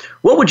publisher.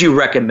 What would you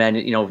recommend?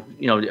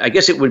 I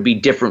guess it would be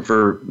different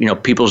for,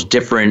 people's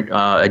different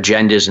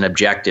agendas and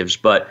objectives.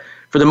 But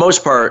for the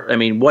most part, I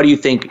mean, what do you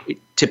think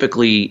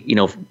typically,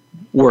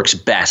 works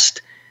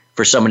best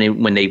for somebody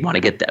when they want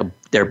to get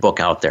their book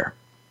out there?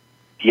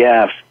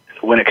 Yeah,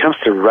 when it comes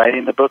to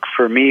writing the book,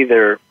 for me,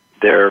 there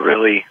are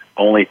really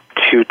only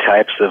 2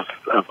 types of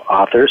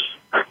authors.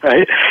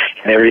 Right?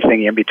 And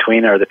everything in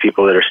between are the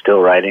people that are still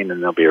writing,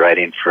 and they'll be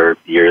writing for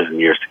years and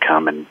years to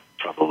come and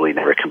probably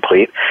never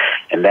complete.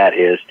 And that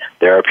is,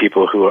 there are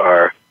people who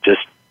are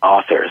just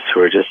authors, who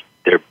are just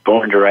They're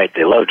born to write.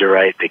 They love to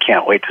write. They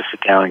can't wait to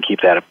sit down and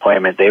keep that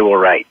appointment. They will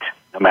write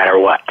no matter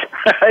what.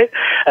 Right?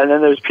 And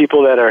then there's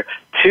people that are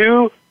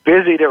too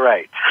busy to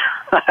write.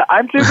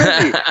 I'm too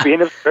busy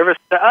being of service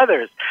to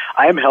others.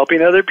 I'm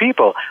helping other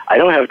people. I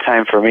don't have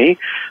time for me.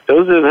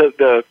 Those are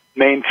the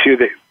main two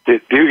that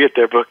do get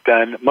their book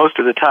done most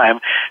of the time,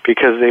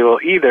 because they will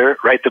either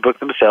write the book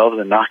themselves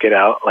and knock it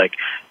out, like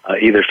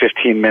either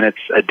 15 minutes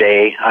a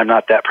day. I'm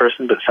not that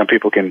person, but some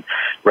people can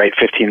write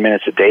 15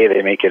 minutes a day.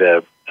 They make it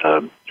a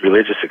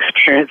religious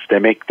experience.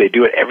 They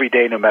do it every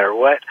day, no matter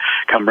what,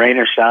 come rain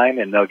or shine,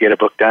 and they'll get a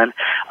book done.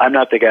 I'm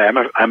not the guy.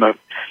 I'm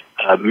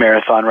a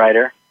marathon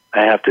writer.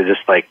 I have to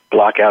just like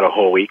block out a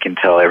whole week and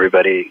tell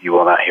everybody, you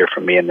will not hear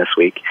from me in this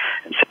week,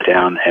 and sit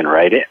down and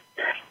write it.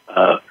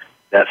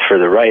 That's for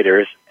the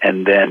writers.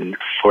 And then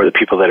for the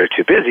people that are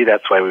too busy,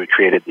 that's why we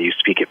created the You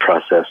Speak It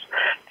process,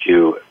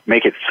 to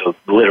make it so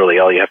literally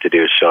all you have to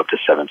do is show up to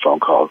 7 phone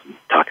calls and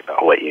talk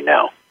about what you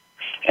know.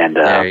 And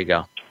there you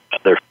go.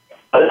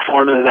 Other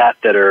forms of that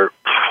are a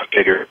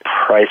bigger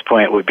price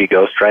point would be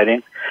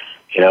ghostwriting.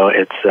 You know,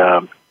 it's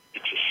a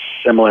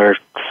similar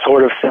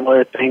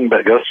thing,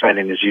 but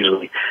ghostwriting is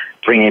usually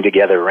bringing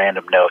together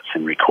random notes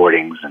and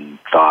recordings and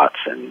thoughts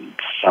and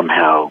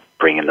somehow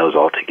bringing those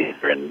all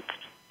together in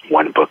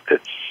one book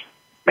that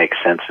makes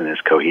sense and is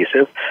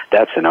cohesive.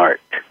 That's an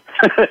art.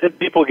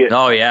 People get,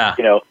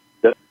 you know,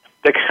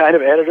 the kind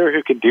of editor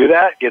who can do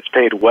that gets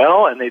paid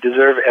well, and they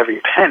deserve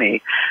every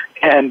penny.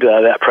 And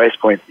that price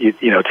point, you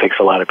know, takes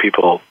a lot of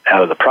people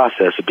out of the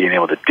process of being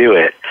able to do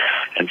it.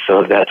 And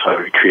so that's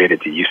why we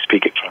created the You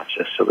Speak It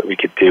process, so that we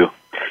could do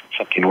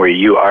something where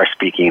you are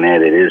speaking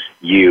it. It is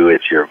you.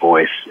 It's your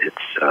voice.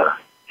 It's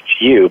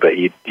you, but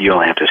you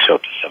only have to show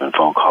up to 7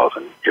 phone calls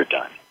and you're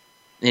done.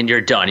 And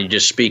you're done. You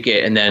just speak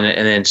it, and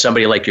then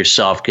somebody like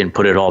yourself can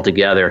put it all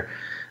together.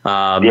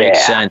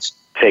 Makes sense.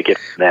 Take it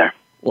from there.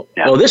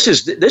 Well, this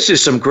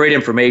is some great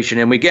information,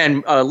 and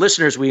again,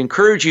 listeners, we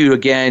encourage you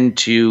again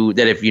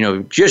that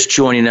if just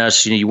joining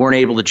us, you weren't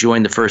able to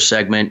join the first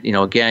segment,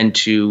 again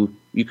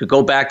you could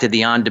go back to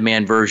the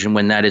on-demand version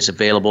when that is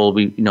available.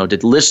 We to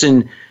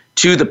listen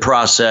to the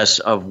process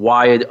of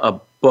why a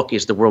book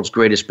is the world's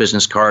greatest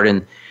business card,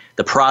 and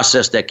the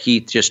process that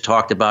Keith just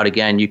talked about.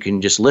 Again, you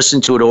can just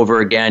listen to it over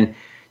again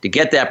to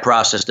get that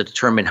process to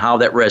determine how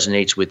that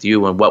resonates with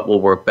you and what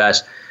will work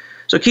best.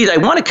 So, Keith, I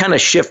want to kind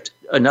of shift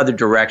another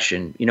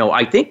direction.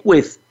 I think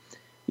with,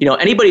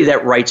 anybody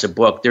that writes a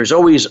book, there's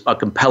always a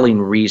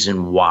compelling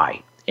reason why.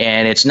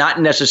 And it's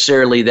not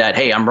necessarily that,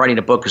 hey, I'm writing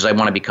a book because I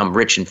want to become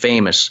rich and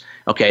famous.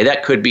 Okay,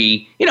 that could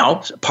be,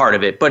 part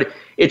of it. But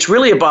it's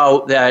really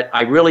about that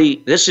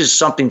this is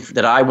something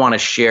that I want to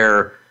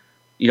share,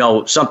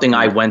 something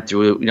I went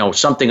through,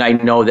 something I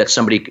know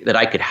that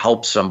I could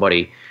help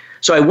somebody.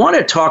 So I want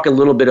to talk a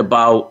little bit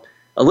about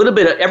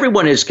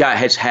everyone has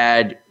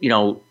had,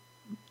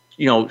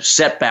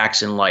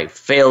 setbacks in life,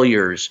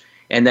 failures,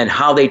 and then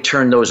how they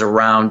turn those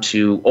around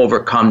to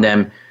overcome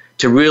them,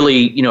 to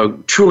really,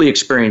 truly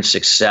experience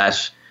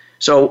success.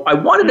 So I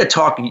wanted to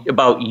talk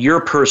about your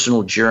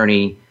personal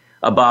journey,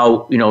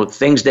 about,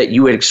 things that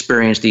you had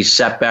experienced, these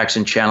setbacks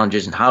and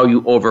challenges, and how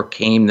you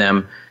overcame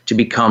them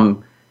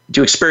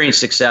to experience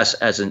success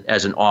as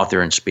an author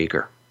and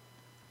speaker.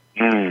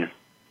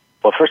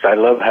 Well, first, I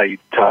love how you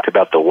talked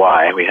about the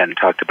why. We hadn't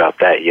talked about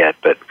that yet,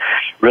 but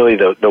really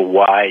the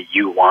why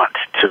you want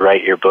to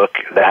write your book,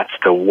 that's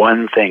the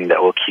one thing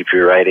that will keep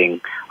you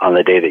writing on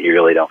the day that you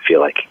really don't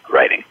feel like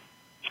writing.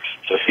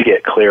 So if you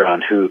get clear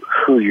on who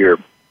your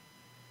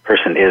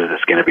person is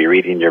that's going to be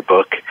reading your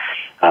book,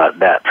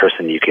 that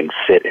person, you can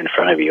sit in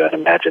front of you and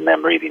imagine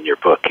them reading your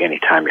book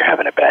anytime you're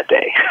having a bad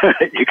day.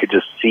 You could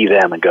just see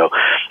them and go,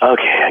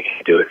 okay, I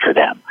can do it for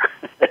them.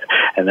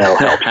 And that'll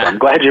help. So I'm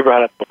glad you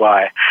brought up the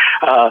why.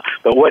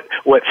 But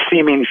what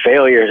seeming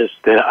failures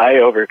did I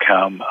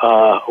overcome?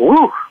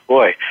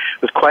 It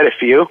was quite a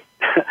few.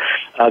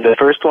 The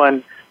first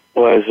one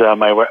was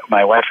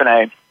my wife and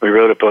I, we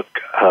wrote a book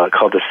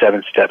called The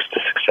 7 Steps to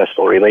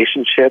Successful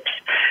Relationships,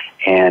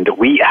 and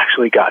we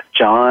actually got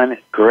John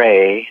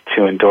Gray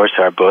to endorse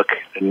our book,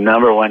 the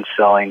 #1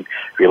 selling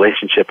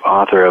relationship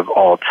author of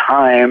all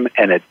time,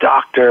 and a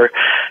doctor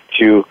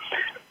to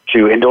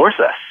endorse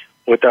us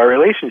with our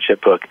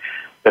relationship book.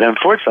 But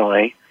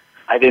unfortunately,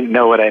 I didn't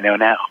know what I know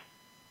now.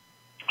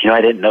 I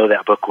didn't know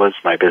that book was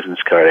my business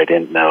card. I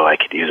didn't know I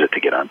could use it to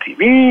get on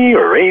TV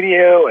or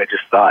radio. I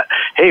just thought,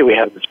 hey, we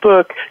have this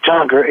book.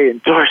 John Gray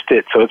endorsed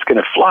it, so it's going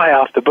to fly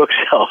off the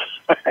bookshelves.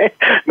 Right?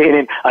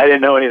 Meaning I didn't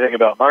know anything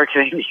about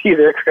marketing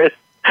either, Chris.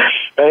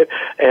 Right?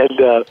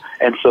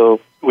 And so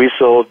we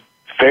sold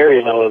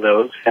very little of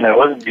those, and I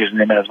wasn't using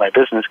them as my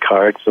business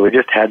card, so we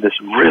just had this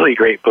really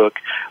great book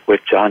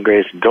with John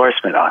Gray's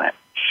endorsement on it.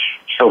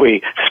 So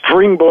we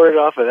springboarded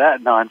off of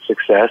that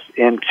non-success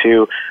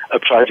into a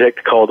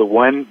project called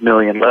 1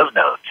 Million Love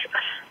Notes.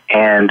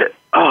 And,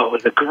 it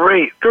was a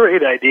great,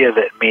 great idea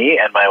that me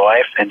and my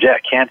wife and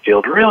Jack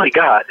Canfield really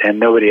got, and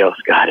nobody else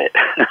got it.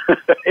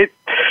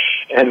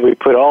 And we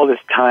put all this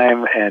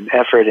time and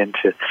effort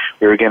into,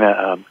 we were going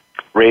to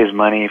raise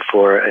money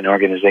for an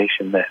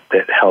organization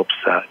that helps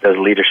does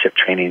leadership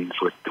trainings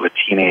with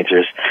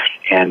teenagers,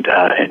 and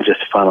just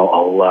funnel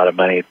a lot of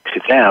money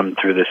to them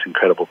through this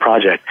incredible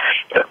project.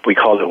 We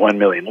called it 1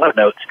 Million Love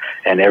Notes,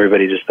 and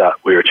everybody just thought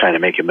we were trying to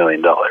make $1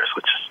 million,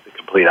 which is the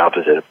complete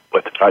opposite of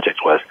what the project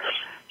was.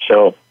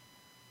 So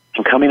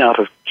I'm coming off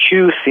of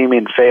 2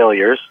 seeming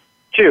failures,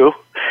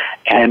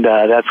 and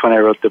that's when I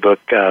wrote the book,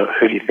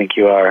 Who Do You Think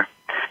You Are?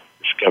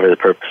 Discover the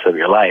Purpose of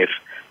Your Life,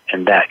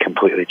 and that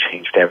completely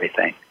changed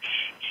everything.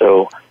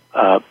 So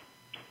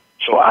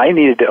I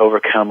needed to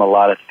overcome a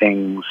lot of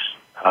things.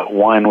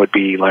 One would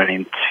be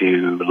learning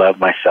to love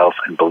myself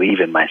and believe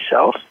in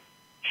myself,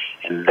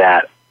 and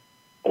that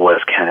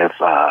was kind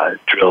of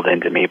drilled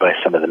into me by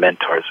some of the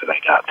mentors that I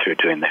got through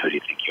doing the Who Do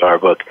You Think You Are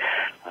book.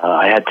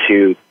 I had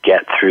to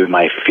get through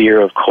my fear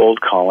of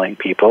cold calling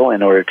people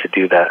in order to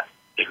do that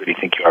Who Do You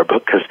Think You Are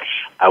book, because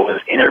I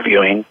was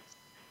interviewing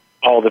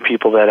all the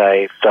people that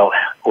I felt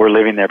were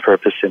living their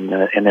purpose in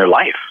their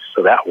life.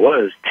 So that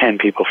was 10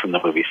 people from the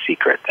movie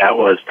Secret. That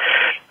was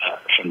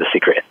from The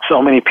Secret.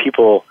 So many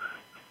people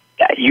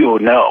that you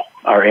know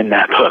are in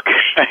that book,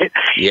 right?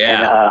 Yeah.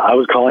 And I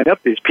was calling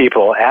up these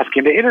people,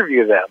 asking to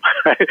interview them.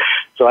 Right?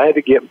 So I had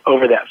to get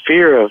over that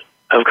fear of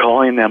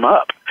calling them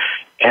up.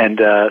 And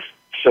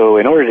so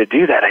in order to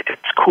do that, I did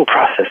this cool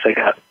process. I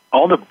got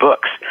all the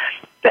books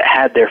that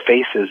had their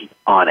faces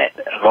on it,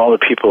 of all the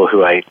people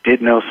who I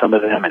did know, some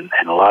of them, and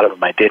a lot of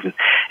them I didn't.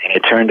 And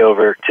it turned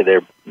over to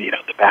their,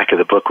 the back of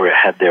the book where it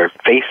had their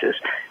faces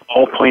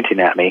all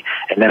pointing at me.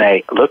 And then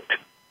I looked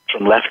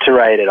from left to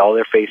right at all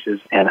their faces,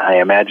 and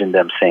I imagined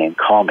them saying,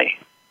 call me,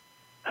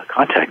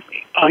 contact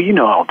me. Oh,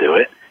 I'll do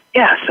it.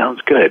 Yeah, sounds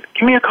good.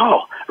 Give me a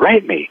call.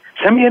 Write me.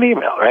 Send me an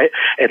email, right?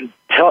 And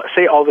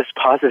say all this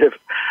positive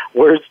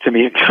words to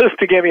me just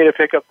to get me to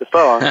pick up the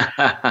phone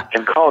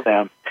and call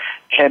them.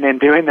 And in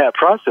doing that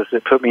process,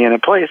 it put me in a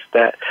place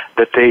that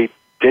they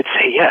did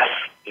say yes,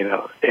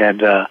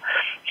 And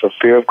so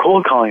fear of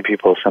cold calling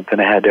people is something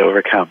I had to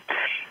overcome.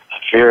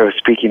 Fear of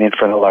speaking in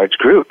front of large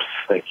groups,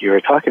 like you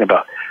were talking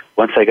about.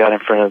 Once I got in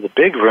front of the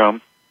big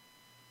room,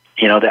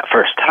 that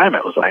first time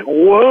it was like,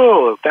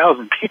 whoa,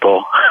 1,000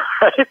 people.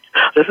 Right?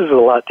 This is a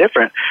lot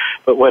different.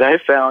 But what I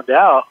found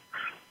out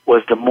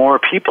was the more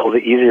people, the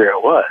easier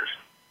it was.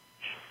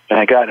 When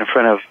I got in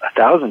front of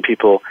 1,000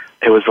 people,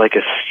 it was like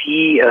a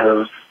sea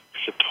of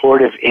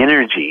supportive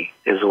energy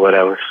is what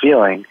I was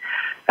feeling,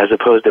 as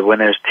opposed to when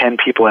there's 10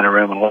 people in a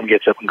room and one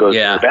gets up and goes to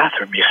the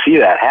bathroom. You see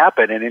that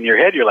happen, and in your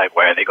head you're like,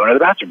 why are they going to the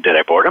bathroom? Did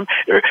I board them?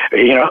 Or,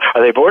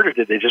 are they bored, or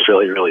did they just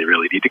really, really,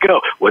 really need to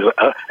go?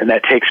 And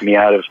that takes me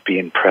out of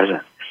being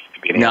present.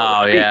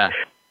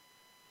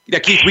 Yeah,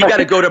 Keith, we got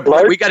to go to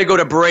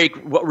break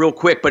real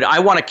quick, but I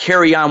want to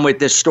carry on with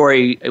this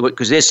story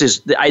because this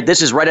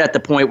is right at the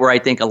point where I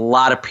think a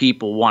lot of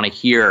people want to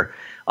hear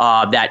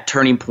that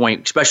turning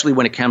point, especially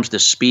when it comes to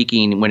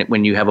speaking,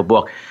 when you have a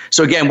book.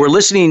 So again, we're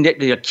listening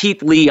to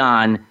Keith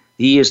Leon.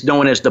 He is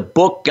known as the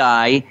Book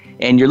Guy,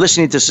 and you're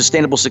listening to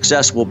Sustainable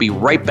Success. We'll be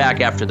right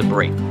back after the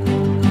break.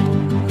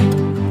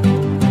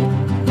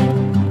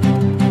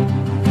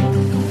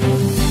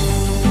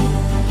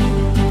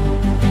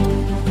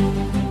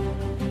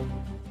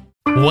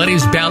 What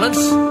is balance?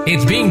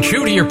 It's being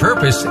true to your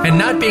purpose and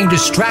not being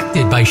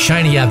distracted by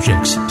shiny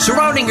objects.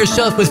 Surrounding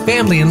yourself with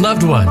family and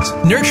loved ones.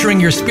 Nurturing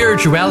your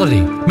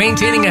spirituality.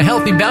 Maintaining a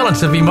healthy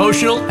balance of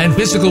emotional and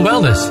physical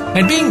wellness.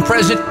 And being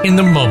present in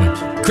the moment.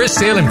 Chris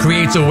Salem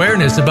creates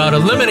awareness about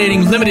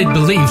eliminating limited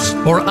beliefs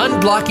or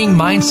unblocking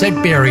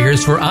mindset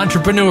barriers for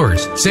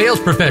entrepreneurs, sales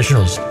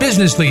professionals,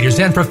 business leaders,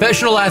 and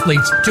professional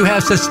athletes to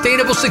have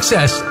sustainable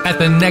success at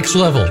the next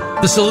level.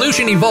 The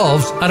solution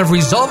evolves out of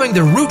resolving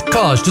the root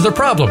cause to the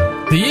problem.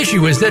 The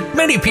issue is that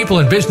many people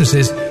and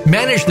businesses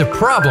manage the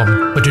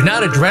problem but do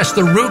not address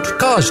the root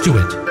cause to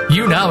it.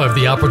 You now have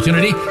the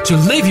opportunity to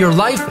live your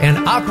life and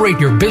operate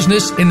your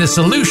business in the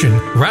solution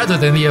rather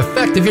than the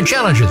effect of your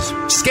challenges.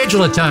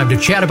 Schedule a time to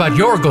chat about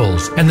your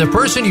goals and the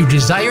person you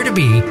desire to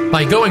be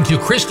by going to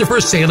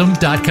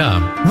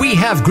ChristopherSalem.com. We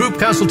have group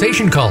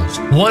consultation calls,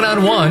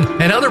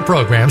 one-on-one, and other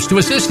programs to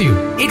assist you.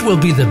 It will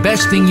be the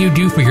best thing you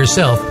do for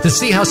yourself to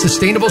see how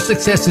sustainable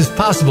success is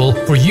possible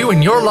for you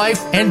in your life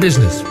and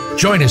business.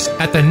 Join us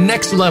at the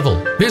next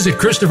level. Visit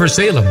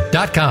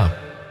ChristopherSalem.com.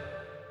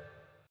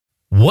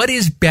 What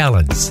is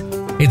balance?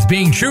 It's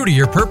being true to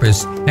your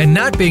purpose and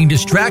not being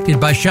distracted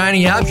by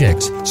shiny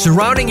objects,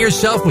 surrounding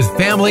yourself with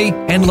family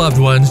and loved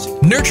ones,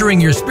 nurturing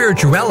your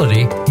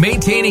spirituality,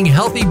 maintaining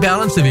healthy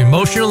balance of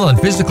emotional and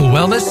physical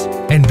wellness,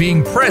 and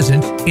being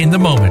present in the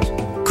moment.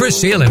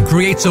 Chris Salem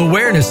creates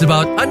awareness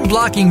about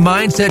unblocking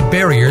mindset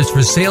barriers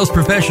for sales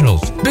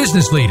professionals,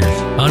 business leaders,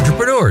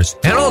 entrepreneurs,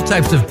 and all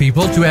types of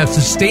people to have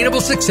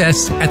sustainable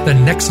success at the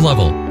next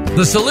level.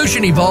 The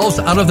solution evolves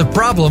out of the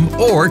problem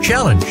or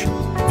challenge.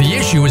 The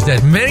issue is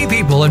that many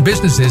people and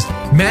businesses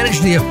manage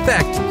the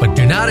effect, but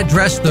do not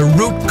address the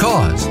root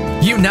cause.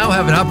 You now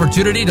have an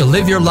opportunity to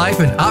live your life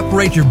and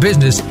operate your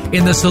business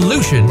in the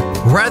solution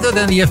rather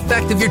than the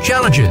effect of your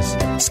challenges.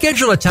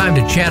 Schedule a time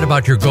to chat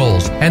about your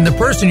goals and the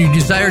person you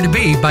desire to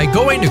be by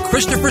going to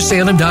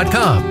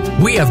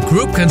ChristopherSalem.com. We have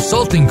group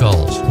consulting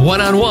calls,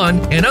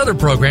 one-on-one, and other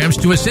programs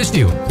to assist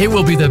you. It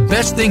will be the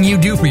best thing you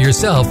do for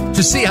yourself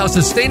to see how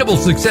sustainable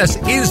success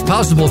is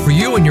possible for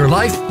you in your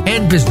life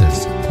and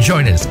business.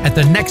 Join us at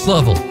the next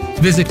level.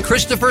 Visit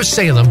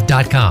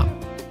ChristopherSalem.com.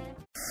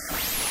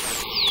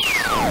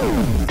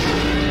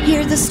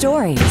 Hear the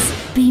stories.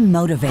 Be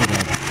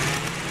motivated.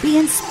 Be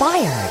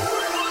inspired.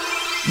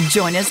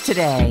 Join us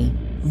today.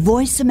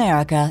 Voice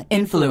America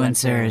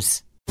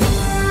Influencers.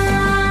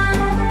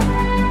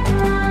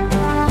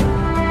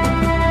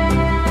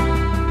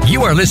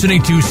 You are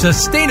listening to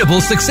Sustainable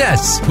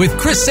Success with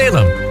Chris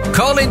Salem.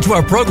 Call into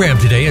our program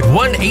today at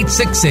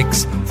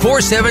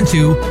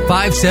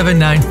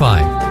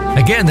 1-866-472-5795.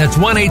 Again, that's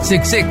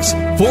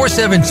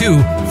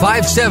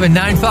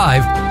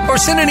 1-866-472-5795. Or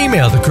send an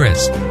email to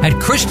Chris at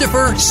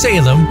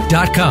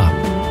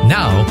ChristopherSalem.com.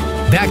 Now,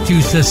 back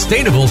to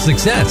Sustainable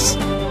Success.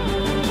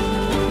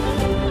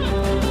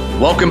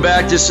 Welcome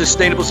back to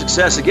Sustainable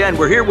Success. Again,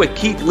 we're here with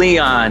Keith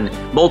Leon,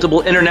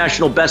 multiple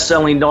international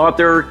best-selling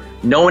author,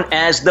 known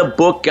as the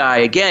Book Guy.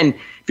 Again,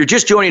 if you're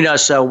just joining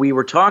us, we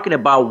were talking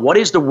about what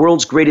is the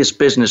world's greatest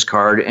business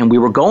card, and we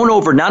were going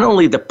over not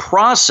only the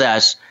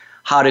process,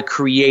 how to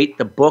create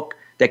the book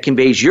that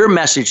conveys your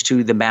message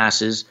to the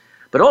masses,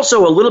 but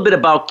also a little bit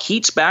about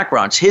Keith's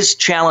backgrounds, his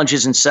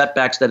challenges and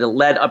setbacks that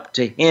led up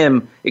to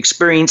him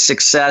experiencing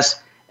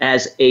success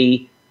as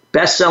a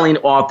best-selling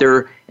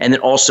author and then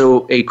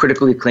also a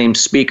critically acclaimed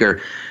speaker.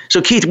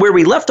 So Keith, where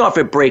we left off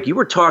at break, you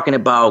were talking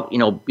about,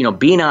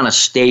 being on a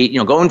stage,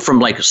 going from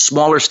like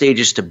smaller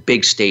stages to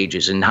big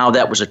stages and how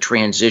that was a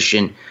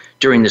transition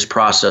during this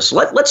process.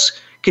 Let's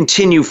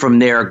continue from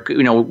there,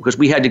 because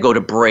we had to go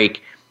to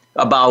break,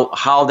 about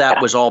how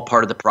that was all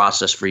part of the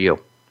process for you.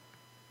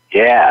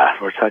 Yeah,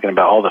 we're talking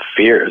about all the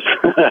fears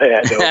I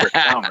had to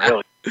overcome,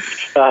 really.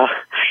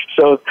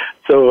 So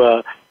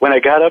when I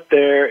got up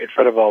there in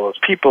front of all those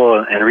people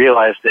and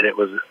realized that it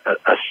was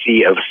a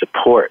sea of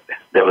support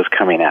that was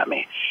coming at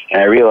me,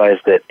 and I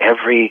realized that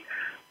every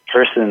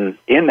person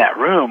in that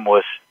room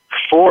was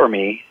for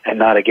me and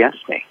not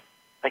against me.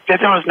 Like, there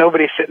was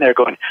nobody sitting there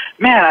going,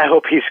 man, I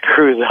hope he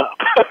screws up.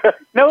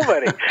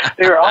 Nobody.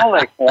 They were all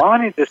like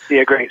wanting to see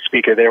a great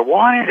speaker. They're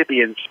wanting to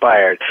be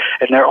inspired,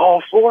 and they're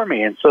all for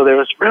me. And so there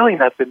was really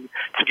nothing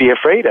to be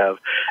afraid of.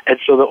 And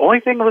so the only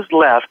thing that was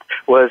left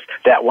was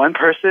that one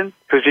person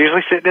who's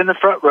usually sitting in the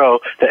front row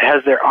that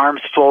has their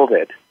arms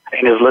folded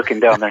and is looking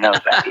down their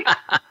nose at you.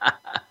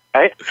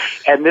 Right?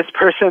 And this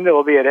person that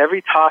will be at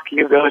every talk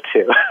you go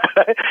to.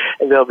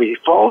 And they'll be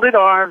folded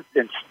arms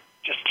and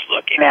just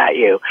looking at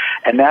you.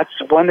 And that's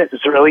one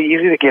that's really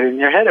easy to get in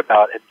your head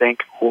about and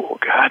think, oh,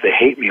 God, they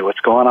hate me. What's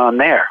going on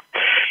there?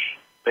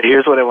 But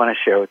here's what I want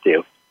to share with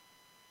you.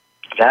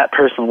 That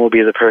person will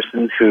be the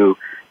person who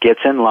gets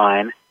in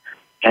line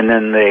and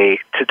then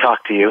to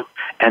talk to you,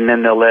 and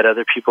then they'll let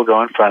other people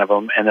go in front of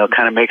them, and they'll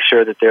kind of make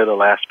sure that they're the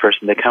last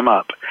person to come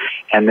up.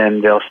 And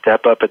then they'll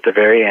step up at the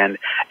very end,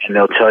 and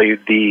they'll tell you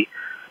the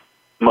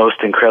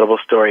most incredible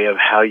story of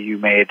how you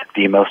made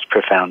the most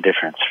profound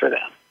difference for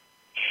them.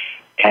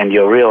 And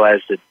you'll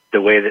realize that the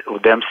way that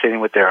them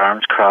sitting with their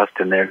arms crossed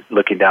and they're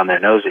looking down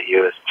their nose at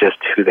you is just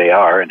who they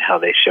are and how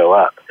they show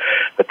up.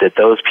 But that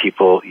those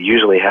people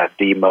usually have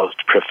the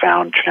most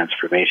profound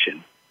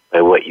transformation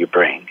by what you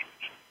bring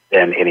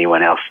than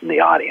anyone else in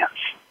the audience.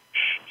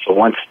 So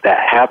once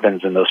that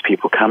happens and those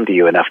people come to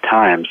you enough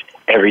times,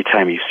 every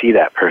time you see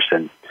that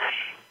person,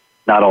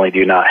 not only do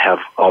you not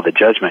have all the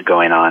judgment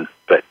going on,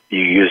 but you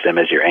use them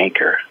as your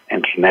anchor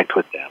and connect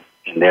with them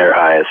in their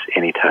eyes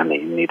anytime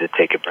that you need to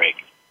take a break.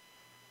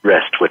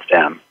 Rest with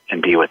them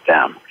and be with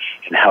them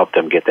and help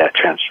them get that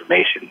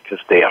transformation, because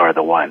they are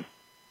the one.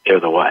 They're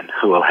the one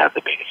who will have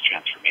the biggest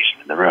transformation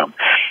in the room.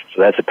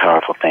 So that's a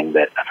powerful thing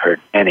that I've heard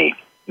many,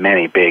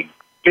 many big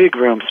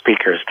room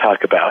speakers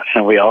talk about,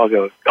 and we all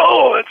go,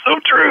 oh, that's so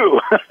true.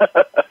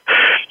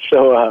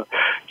 So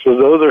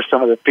those are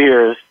some of the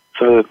fears,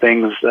 some of the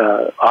things,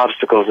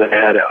 obstacles that I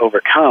had to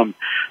overcome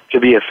to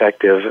be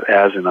effective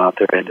as an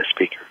author and a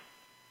speaker.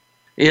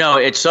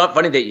 It's so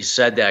funny that you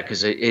said that,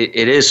 because it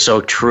is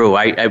so true.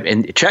 I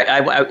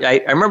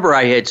remember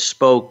I had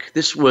spoke.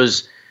 This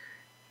was,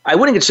 I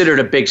wouldn't consider it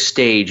a big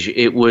stage.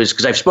 It was,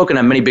 because I've spoken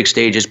on many big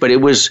stages, but it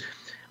was,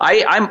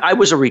 I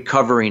was a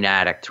recovering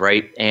addict,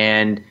 right?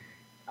 And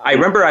I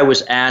remember I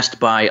was asked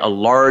by a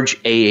large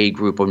AA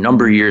group a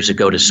number of years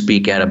ago to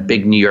speak at a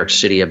big New York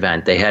City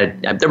event.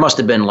 There must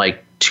have been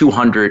like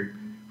 200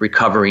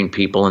 recovering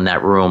people in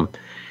that room.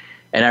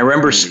 And I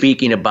remember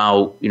speaking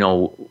about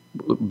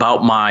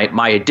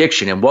my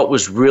addiction and what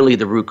was really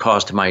the root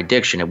cause to my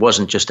addiction. It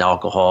wasn't just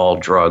alcohol,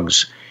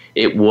 drugs.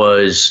 It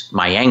was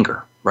my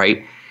anger,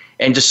 right?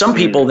 And to some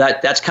people,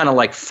 that's kind of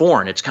like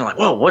foreign. It's kind of like,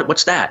 whoa,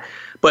 what's that?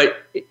 But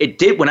it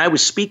did, when I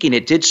was speaking,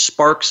 it did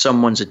spark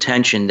someone's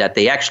attention that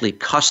they actually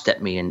cussed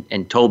at me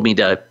and told me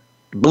to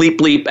bleep,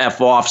 bleep,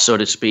 F off, so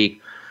to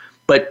speak.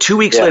 But 2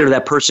 weeks later,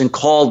 that person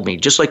called me,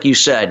 just like you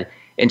said,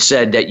 and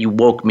said that you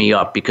woke me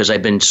up because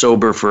I've been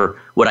sober for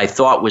what I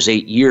thought was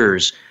 8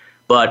 years,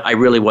 but I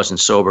really wasn't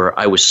sober.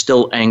 I was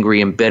still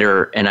angry and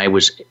bitter, and I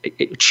was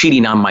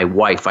cheating on my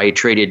wife. I had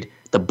traded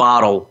the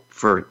bottle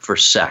for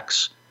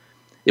sex.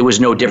 It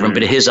was no different,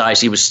 but in his eyes,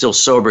 he was still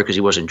sober because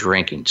he wasn't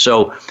drinking.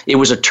 So it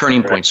was a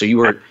turning point. So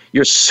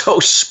you're so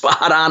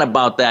spot on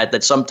about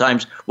that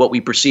sometimes what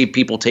we perceive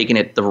people taking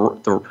it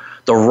the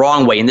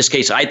wrong way. In this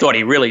case, I thought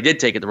he really did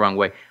take it the wrong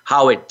way.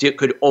 How it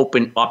could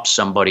open up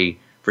somebody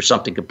for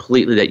something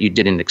completely that you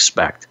didn't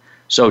expect.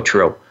 So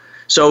true.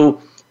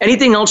 So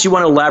anything else you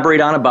want to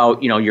elaborate on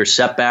about, your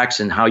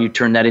setbacks and how you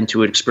turn that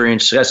into an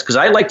experience? Because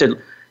I'd like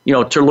to,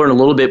 to learn a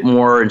little bit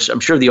more, and I'm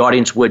sure the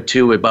audience would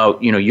too,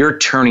 about, your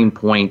turning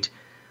point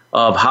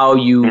of how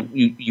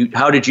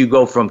how did you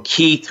go from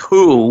Keith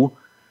who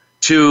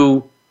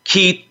to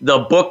Keith the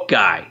book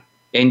guy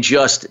in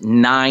just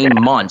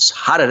 9 months?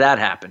 How did that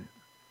happen?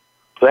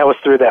 So that was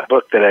through that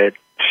book that I had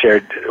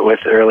shared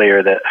with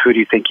earlier, that Who Do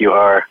You Think You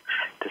Are?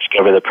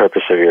 Discover the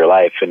Purpose of Your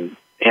Life. And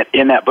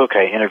in that book,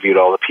 I interviewed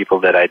all the people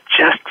that I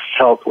just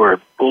felt were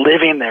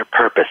living their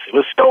purpose. It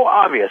was so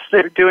obvious.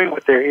 They're doing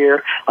what they're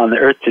here on the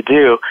earth to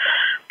do.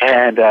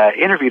 And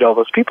interviewed all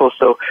those people.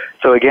 So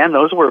again,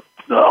 those were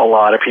a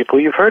lot of people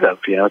you've heard of,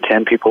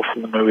 10 people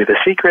from the movie The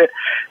Secret.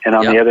 And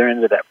on the other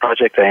end of that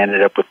project, I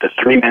ended up with the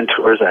 3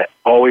 mentors I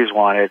always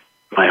wanted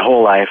my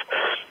whole life.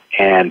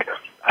 And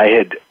I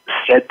had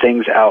said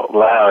things out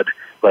loud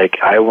like,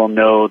 I will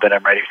know that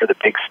I'm ready for the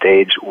big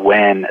stage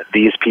when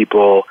these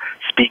people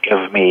speak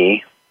of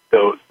me.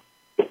 So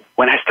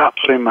when I stop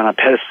putting them on a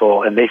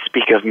pedestal and they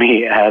speak of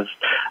me as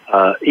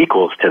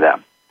equals to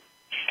them.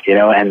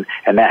 And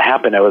that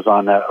happened. I was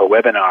on a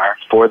webinar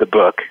for the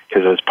book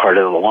because it was part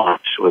of the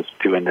launch, was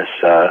doing this,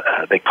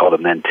 they called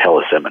them then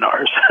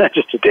teleseminars,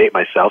 just to date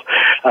myself.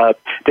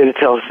 Did a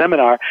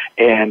teleseminar,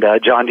 and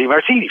John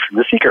DeMartini from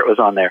The Secret was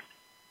on there.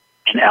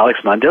 And Alex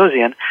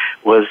Mondosian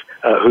was,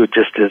 who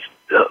just is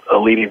a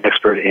leading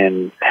expert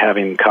in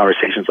having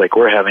conversations like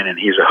we're having, and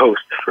he's a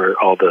host for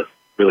all the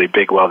really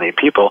big, well-named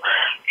people.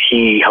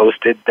 He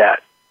hosted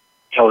that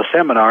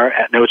teleseminar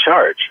at no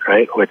charge,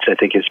 right? Which I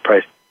think his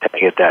price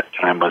tag at that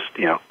time was,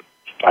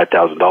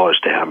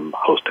 $5,000 to have him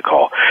host a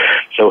call.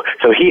 So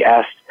he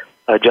asked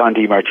John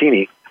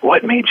DeMartini,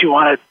 what made you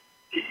want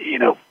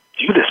to,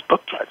 do this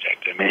book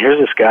project? I mean, here's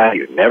this guy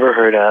you've never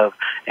heard of,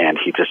 and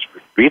he just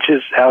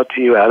reaches out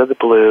to you out of the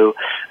blue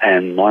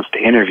and wants to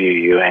interview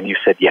you, and you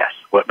said yes.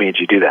 What made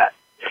you do that?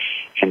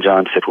 And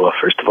John said, well,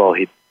 first of all,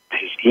 his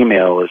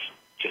email was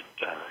just,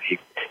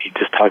 he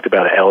just talked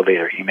about an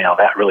elevator email.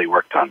 That really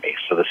worked on me.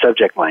 So the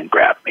subject line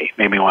grabbed me,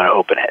 made me want to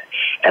open it.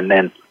 And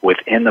then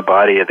within the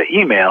body of the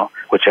email,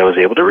 which I was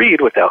able to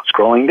read without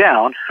scrolling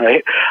down,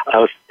 right,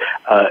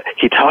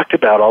 he talked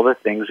about all the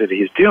things that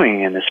he's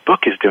doing and this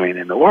book is doing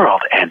in the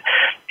world. And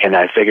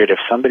I figured if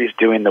somebody's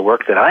doing the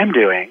work that I'm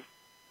doing,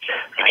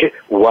 right,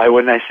 why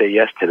wouldn't I say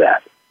yes to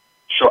that?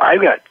 So I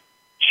got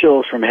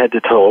chills from head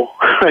to toe,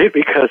 right?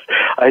 Because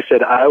I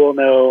said, I will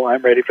know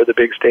I'm ready for the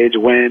big stage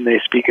when they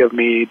speak of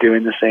me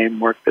doing the same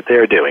work that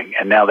they're doing.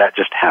 And now that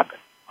just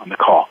happened on the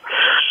call.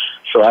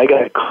 So I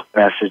got a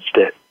message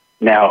that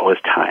now it was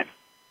time.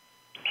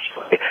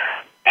 So I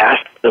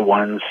asked the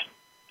ones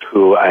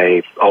who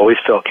I always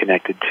felt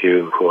connected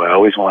to, who I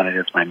always wanted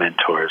as my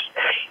mentors,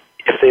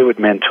 if they would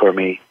mentor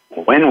me,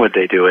 when would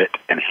they do it,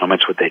 and how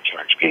much would they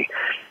charge me?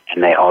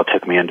 And they all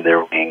took me under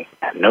their wing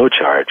at no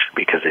charge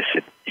because they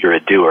said, you're a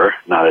doer,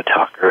 not a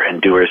talker,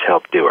 and doers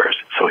help doers.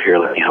 So here,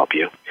 let me help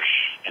you.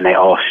 And they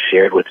all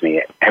shared with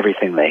me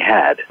everything they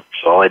had.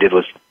 So all I did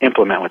was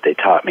implement what they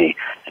taught me,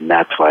 and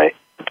that's why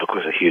the book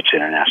was a huge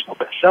international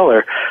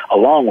bestseller,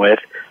 along with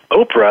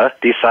Oprah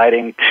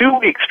deciding 2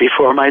 weeks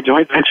before my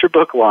joint venture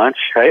book launch,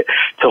 right,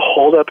 to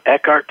hold up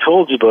Eckhart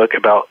Tolle's book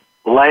about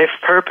life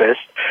purpose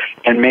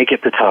and make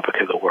it the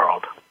topic of the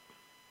world.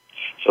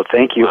 So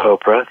thank you,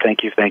 Oprah.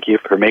 Thank you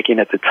for making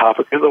it the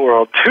topic of the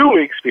world 2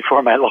 weeks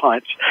before my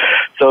launch,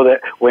 so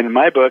that when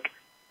my book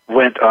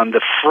went on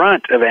the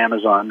front of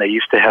Amazon, they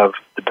used to have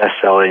the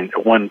best-selling,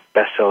 one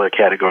bestseller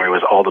category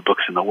was all the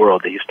books in the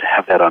world. They used to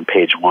have that on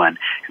page 1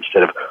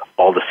 instead of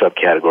all the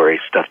subcategory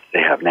stuff that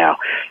they have now.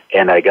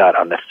 And I got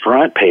on the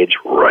front page,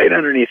 right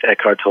underneath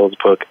Eckhart Tolle's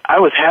book. I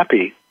was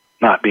happy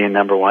not being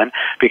number 1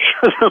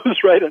 because I was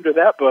right under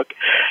that book.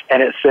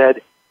 And it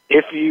said,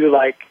 if you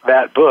like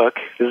that book,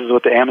 this is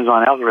what the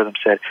Amazon algorithm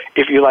said,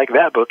 if you like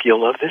that book,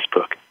 you'll love this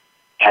book.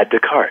 Add to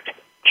cart.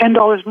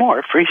 $10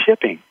 more, free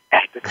shipping.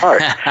 Add to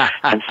cart.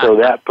 And so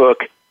that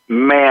book,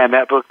 man,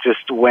 that book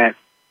just went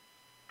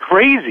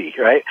crazy,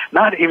 right?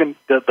 Not even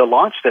the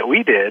launch that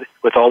we did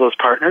with all those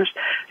partners,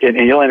 and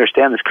you'll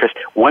understand this, Chris,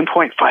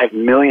 1.5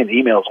 million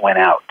emails went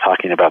out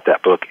talking about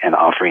that book and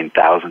offering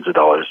thousands of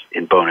dollars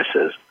in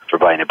bonuses for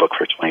buying a book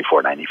for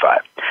 $24.95.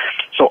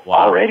 So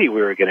already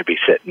we were going to be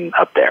sitting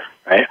up there,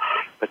 right?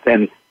 But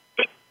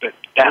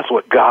that's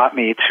what got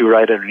me to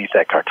right underneath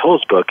Eckhart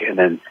Tolle's book, and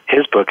then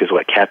his book is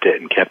what kept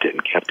it and kept it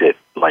and kept it,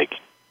 like,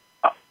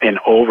 in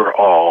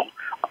overall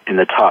in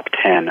the top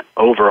 10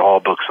 overall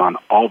books on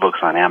all books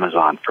on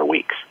Amazon for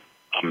weeks.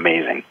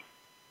 Amazing.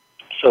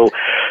 So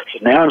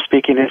now I'm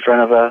speaking in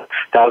front of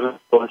 1,000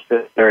 people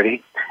instead of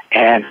 30,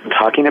 and I'm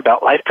talking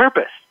about life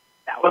purpose.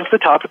 That was the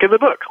topic of the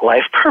book,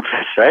 life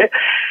purpose, right?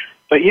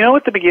 But you know,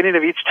 at the beginning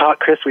of each talk,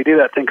 Chris, we do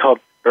that thing called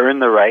earn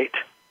the right.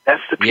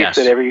 That's the piece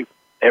that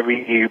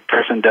every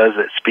person does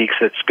that speaks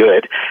that's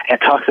good and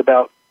talks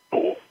about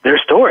their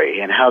story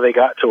and how they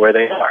got to where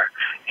they are.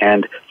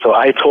 And so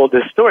I told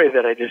this story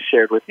that I just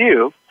shared with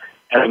you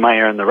as my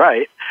earn the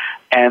right.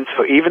 And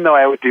so even though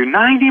I would do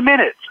 90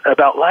 minutes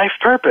about life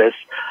purpose,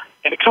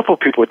 and a couple of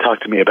people would talk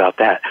to me about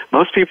that,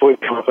 most people would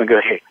come up and go,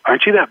 hey,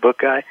 aren't you that book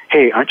guy?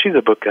 Hey, aren't you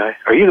the book guy?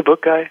 Are you the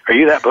book guy? Are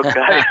you that book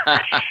guy?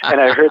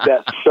 And I heard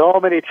that so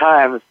many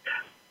times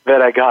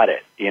that I got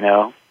it, you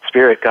know.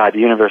 Spirit, God, the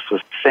universe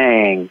was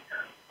saying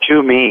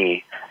to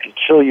me,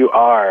 until you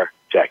are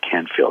Jack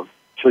Canfield,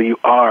 until you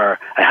are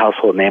a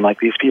household name like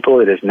these people,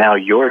 it is now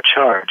your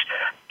charge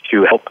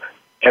to help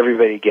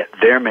everybody get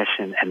their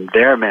mission and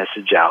their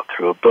message out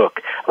through a book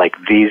like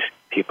these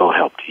people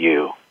helped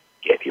you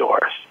get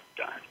yours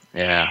done.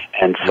 Yeah.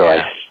 And so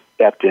I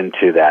stepped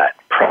into that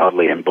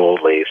proudly and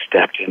boldly,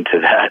 stepped into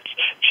that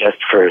chest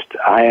first.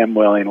 I am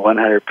willing,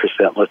 100%,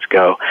 let's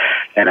go.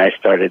 And I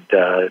started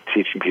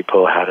teaching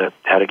people how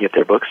to get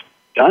their books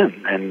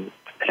done and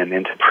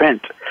into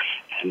print.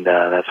 And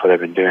that's what I've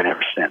been doing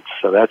ever since.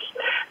 So that's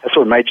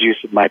what my juice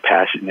and my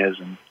passion is,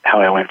 and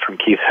how I went from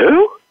Keith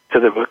who to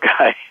the book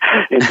guy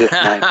in just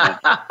 9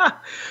 months.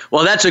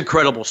 Well, that's an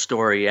incredible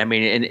story. I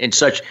mean, in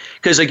such,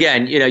 because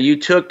again, you know, you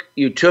took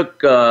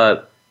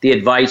the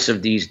advice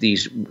of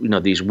these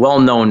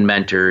well-known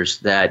mentors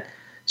that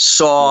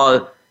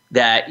saw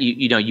that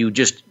you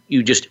just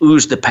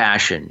oozed the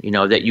passion. You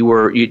know that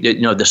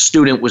the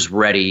student was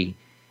ready,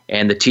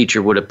 and the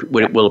teacher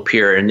will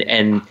appear,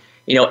 and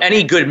you know,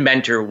 any good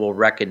mentor will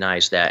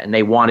recognize that, and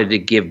they wanted to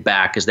give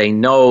back because they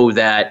know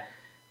that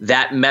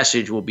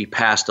message will be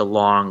passed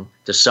along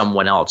to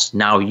someone else.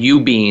 Now, you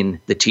being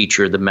the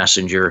teacher, the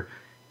messenger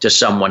to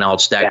someone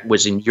else that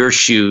was in your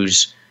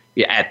shoes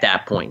at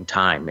that point in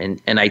time.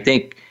 And I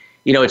think,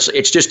 you know,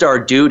 it's just our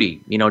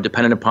duty, you know,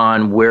 depending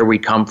upon where we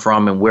come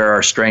from and where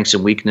our strengths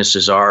and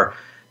weaknesses are,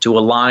 to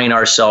align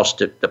ourselves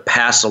to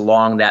pass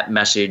along that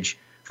message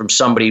from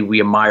somebody we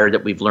admire,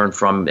 that we've learned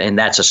from, and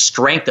that's a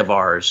strength of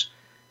ours,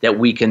 that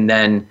we can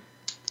then,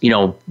 you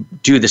know,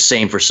 do the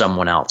same for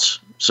someone else.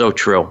 So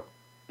true.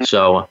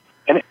 So,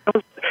 and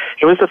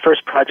it was the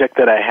first project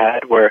that I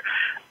had where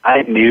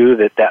I knew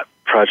that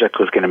project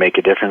was going to make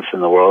a difference in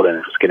the world, and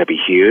it was going to be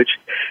huge.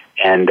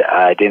 And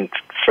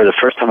for the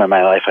first time in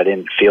my life, I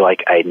didn't feel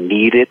like I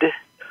needed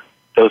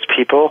those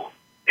people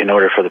in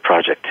order for the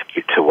project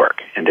to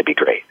work and to be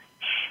great.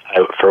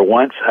 For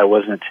once, I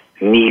wasn't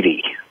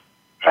needy,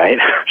 right?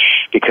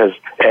 Because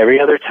every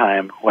other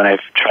time when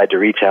I've tried to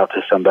reach out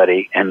to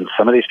somebody, and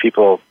some of these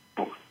people,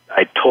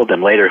 I told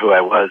them later who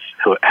I was,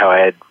 how I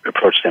had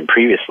approached them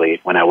previously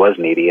when I was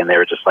needy, and they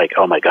were just like,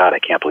 "Oh my God, I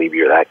can't believe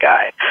you're that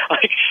guy."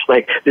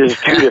 like there's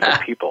two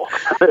different people.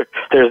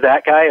 There's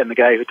that guy and the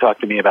guy who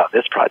talked to me about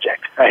this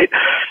project, right?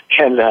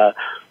 And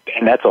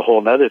that's a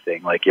whole other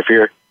thing. Like if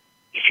you're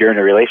in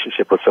a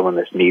relationship with someone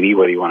that's needy,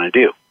 what do you want to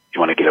do? You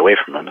want to get away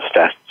from them as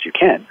fast as you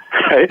can,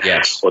 right?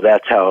 Yes. Well,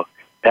 that's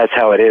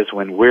how it is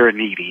when we're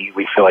needy.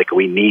 We feel like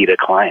we need a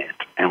client,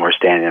 and we're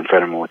standing in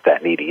front of them with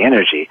that needy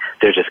energy.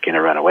 They're just going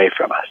to run away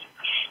from us.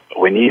 But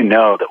when you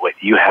know that what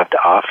you have to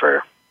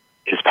offer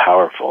is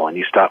powerful, and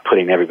you stop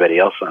putting everybody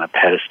else on a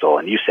pedestal,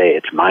 and you say,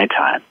 it's my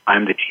time,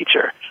 I'm the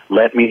teacher,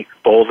 let me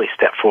boldly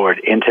step forward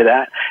into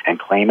that and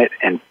claim it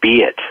and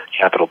be it,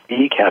 capital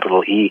B,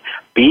 capital E,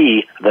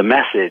 be the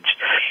message.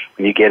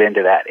 When you get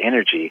into that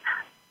energy,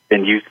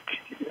 then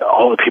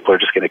all the people are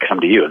just going to come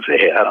to you and say,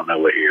 hey, I don't know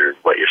what you're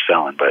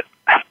selling, but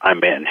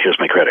I'm in. Here's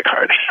my credit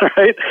card,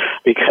 right?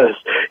 Because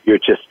you're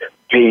just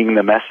being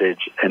the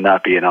message and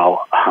not being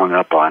all hung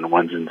up on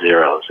ones and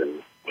zeros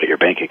and what your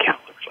bank account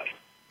looks like.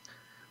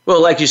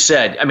 Well, like you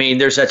said, I mean,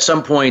 there's at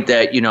some point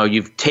that, you know,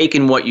 you've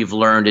taken what you've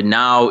learned and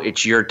now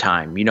it's your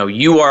time. You know,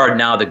 you are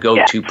now the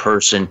go-to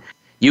person.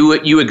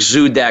 You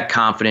exude that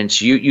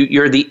confidence.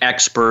 You're the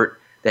expert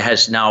that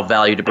has now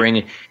value to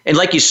bring. And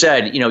like you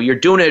said, you know, you're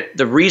doing it.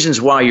 The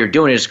reasons why you're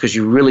doing it is because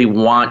you really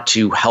want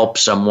to help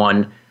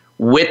someone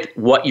with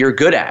what you're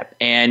good at.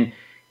 And,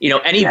 you know,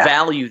 any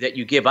value that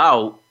you give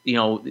out, you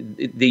know,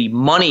 the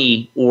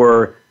money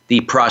or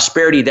the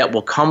prosperity that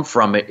will come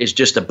from it is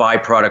just a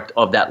byproduct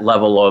of that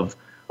level of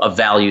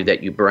value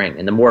that you bring.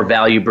 And the more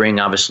value you bring,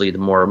 obviously, the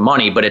more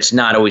money, but it's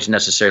not always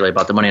necessarily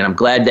about the money. And I'm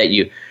glad that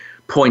you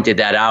pointed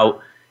that out,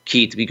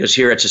 Keith, because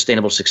here at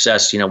Sustainable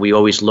Success, you know, we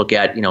always look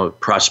at, you know,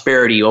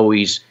 prosperity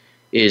always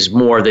is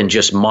more than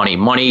just money.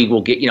 Money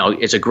will get, you know,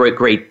 it's a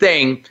great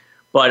thing,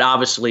 but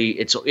obviously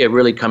it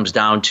really comes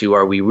down to,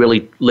 are we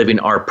really living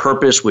our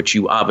purpose, which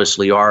you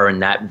obviously are,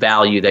 and that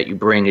value that you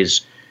bring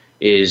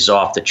is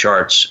off the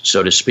charts,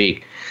 so to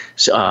speak,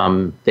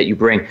 that you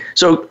bring.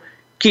 So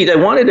Keith, I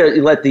wanted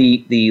to let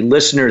the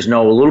listeners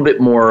know a little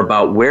bit more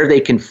about where they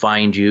can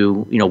find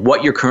you,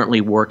 what you're currently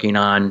working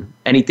on,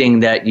 anything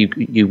that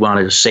you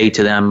wanted to say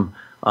to them.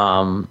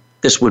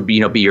 This would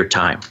be your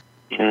time.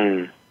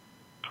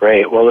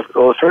 Great. Well,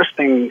 the first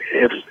thing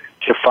is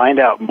to find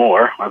out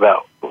more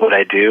about what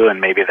I do, and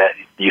maybe that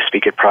You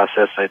Speak It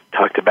process I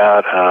talked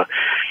about, a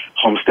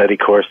home study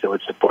course that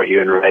would support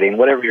you in writing,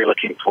 whatever you're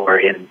looking for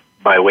in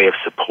by way of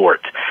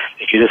support.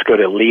 If you just go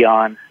to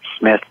Leon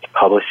Smith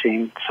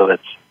Publishing, so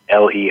that's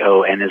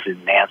Leon as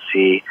in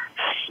Nancy,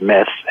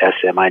 Smith,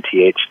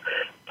 Smith,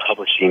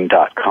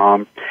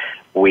 publishing.com.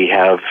 We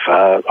have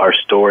our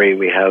story,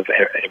 we have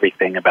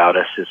everything about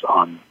us is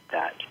on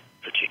that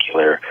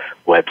particular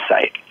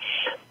website.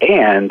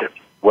 And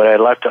what I'd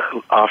like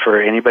to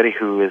offer anybody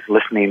who is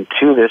listening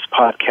to this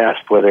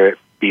podcast, whether it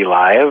be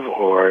live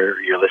or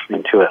you're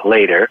listening to it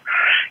later,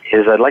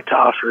 is I'd like to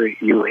offer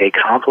you a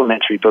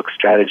complimentary book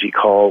strategy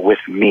call with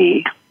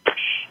me.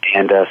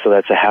 And so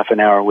that's a half an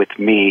hour with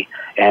me.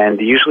 And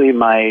usually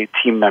my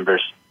team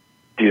members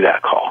do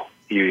that call.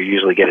 You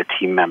usually get a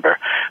team member.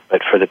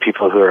 But for the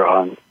people who are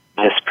on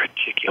this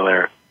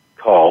particular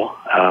call,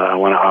 I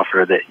want to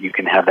offer that you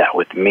can have that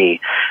with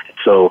me.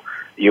 So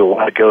you'll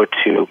want to go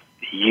to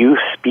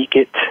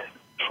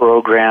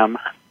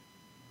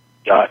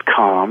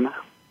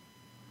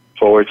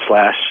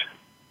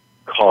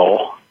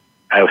youspeakitprogram.com/call.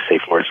 I always say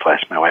 /.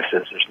 My wife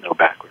says there's no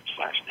backward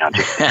slash now.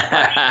 Just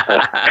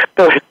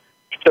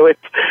so it's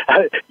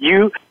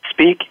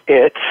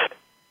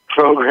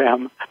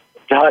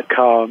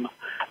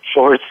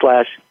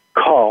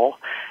youspeakitprogram.com/call,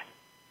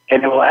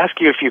 and it will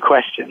ask you a few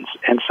questions.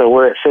 And so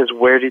where it says,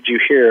 where did you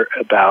hear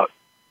about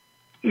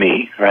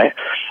me, right?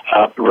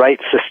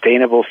 Write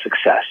sustainable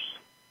success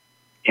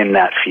in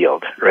that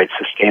field, right?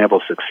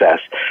 Sustainable success.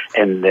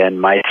 And then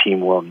my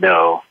team will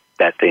know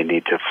that they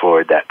need to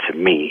forward that to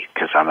me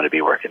because I'm going to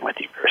be working with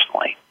you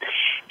personally.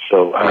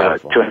 So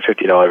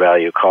 $250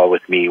 value call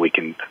with me. We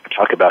can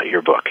talk about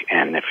your book.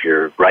 And if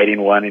you're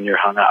writing one and you're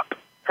hung up,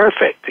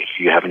 perfect. If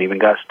you haven't even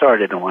got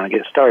started and want to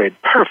get started,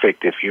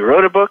 perfect. If you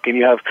wrote a book and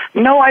you have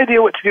no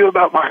idea what to do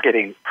about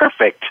marketing,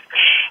 perfect.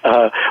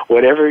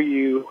 Whatever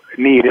you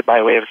need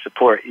by way of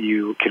support,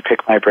 you can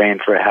pick my brain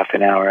for a half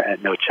an hour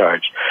at no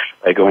charge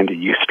by going to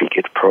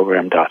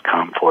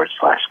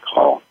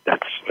youspeakitprogram.com/call.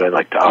 That's what I'd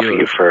like to offer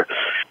you for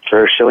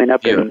showing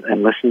up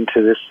and listening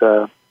to this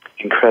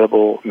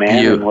incredible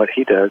man and what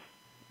he does.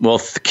 Well,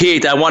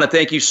 Keith, I want to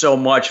thank you so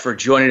much for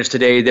joining us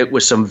today. That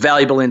was some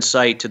valuable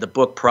insight to the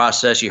book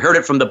process. You heard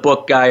it from the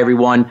book guy,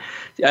 everyone.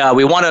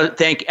 We want to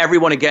thank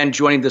everyone again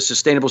joining the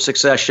Sustainable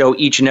Success Show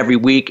each and every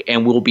week,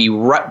 and we'll be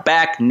right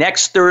back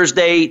next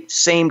Thursday,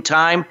 same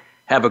time.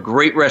 Have a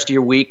great rest of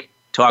your week.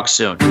 Talk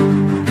soon.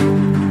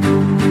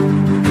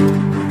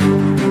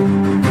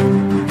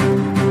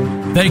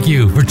 Thank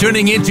you for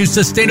tuning in to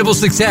Sustainable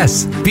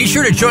Success. Be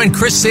sure to join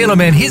Chris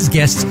Salem and his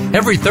guests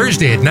every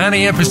Thursday at 9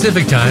 a.m.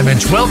 Pacific Time and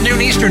 12 noon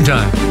Eastern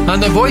Time on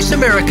the Voice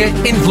America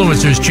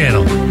Influencers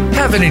channel.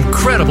 Have an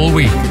incredible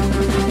week.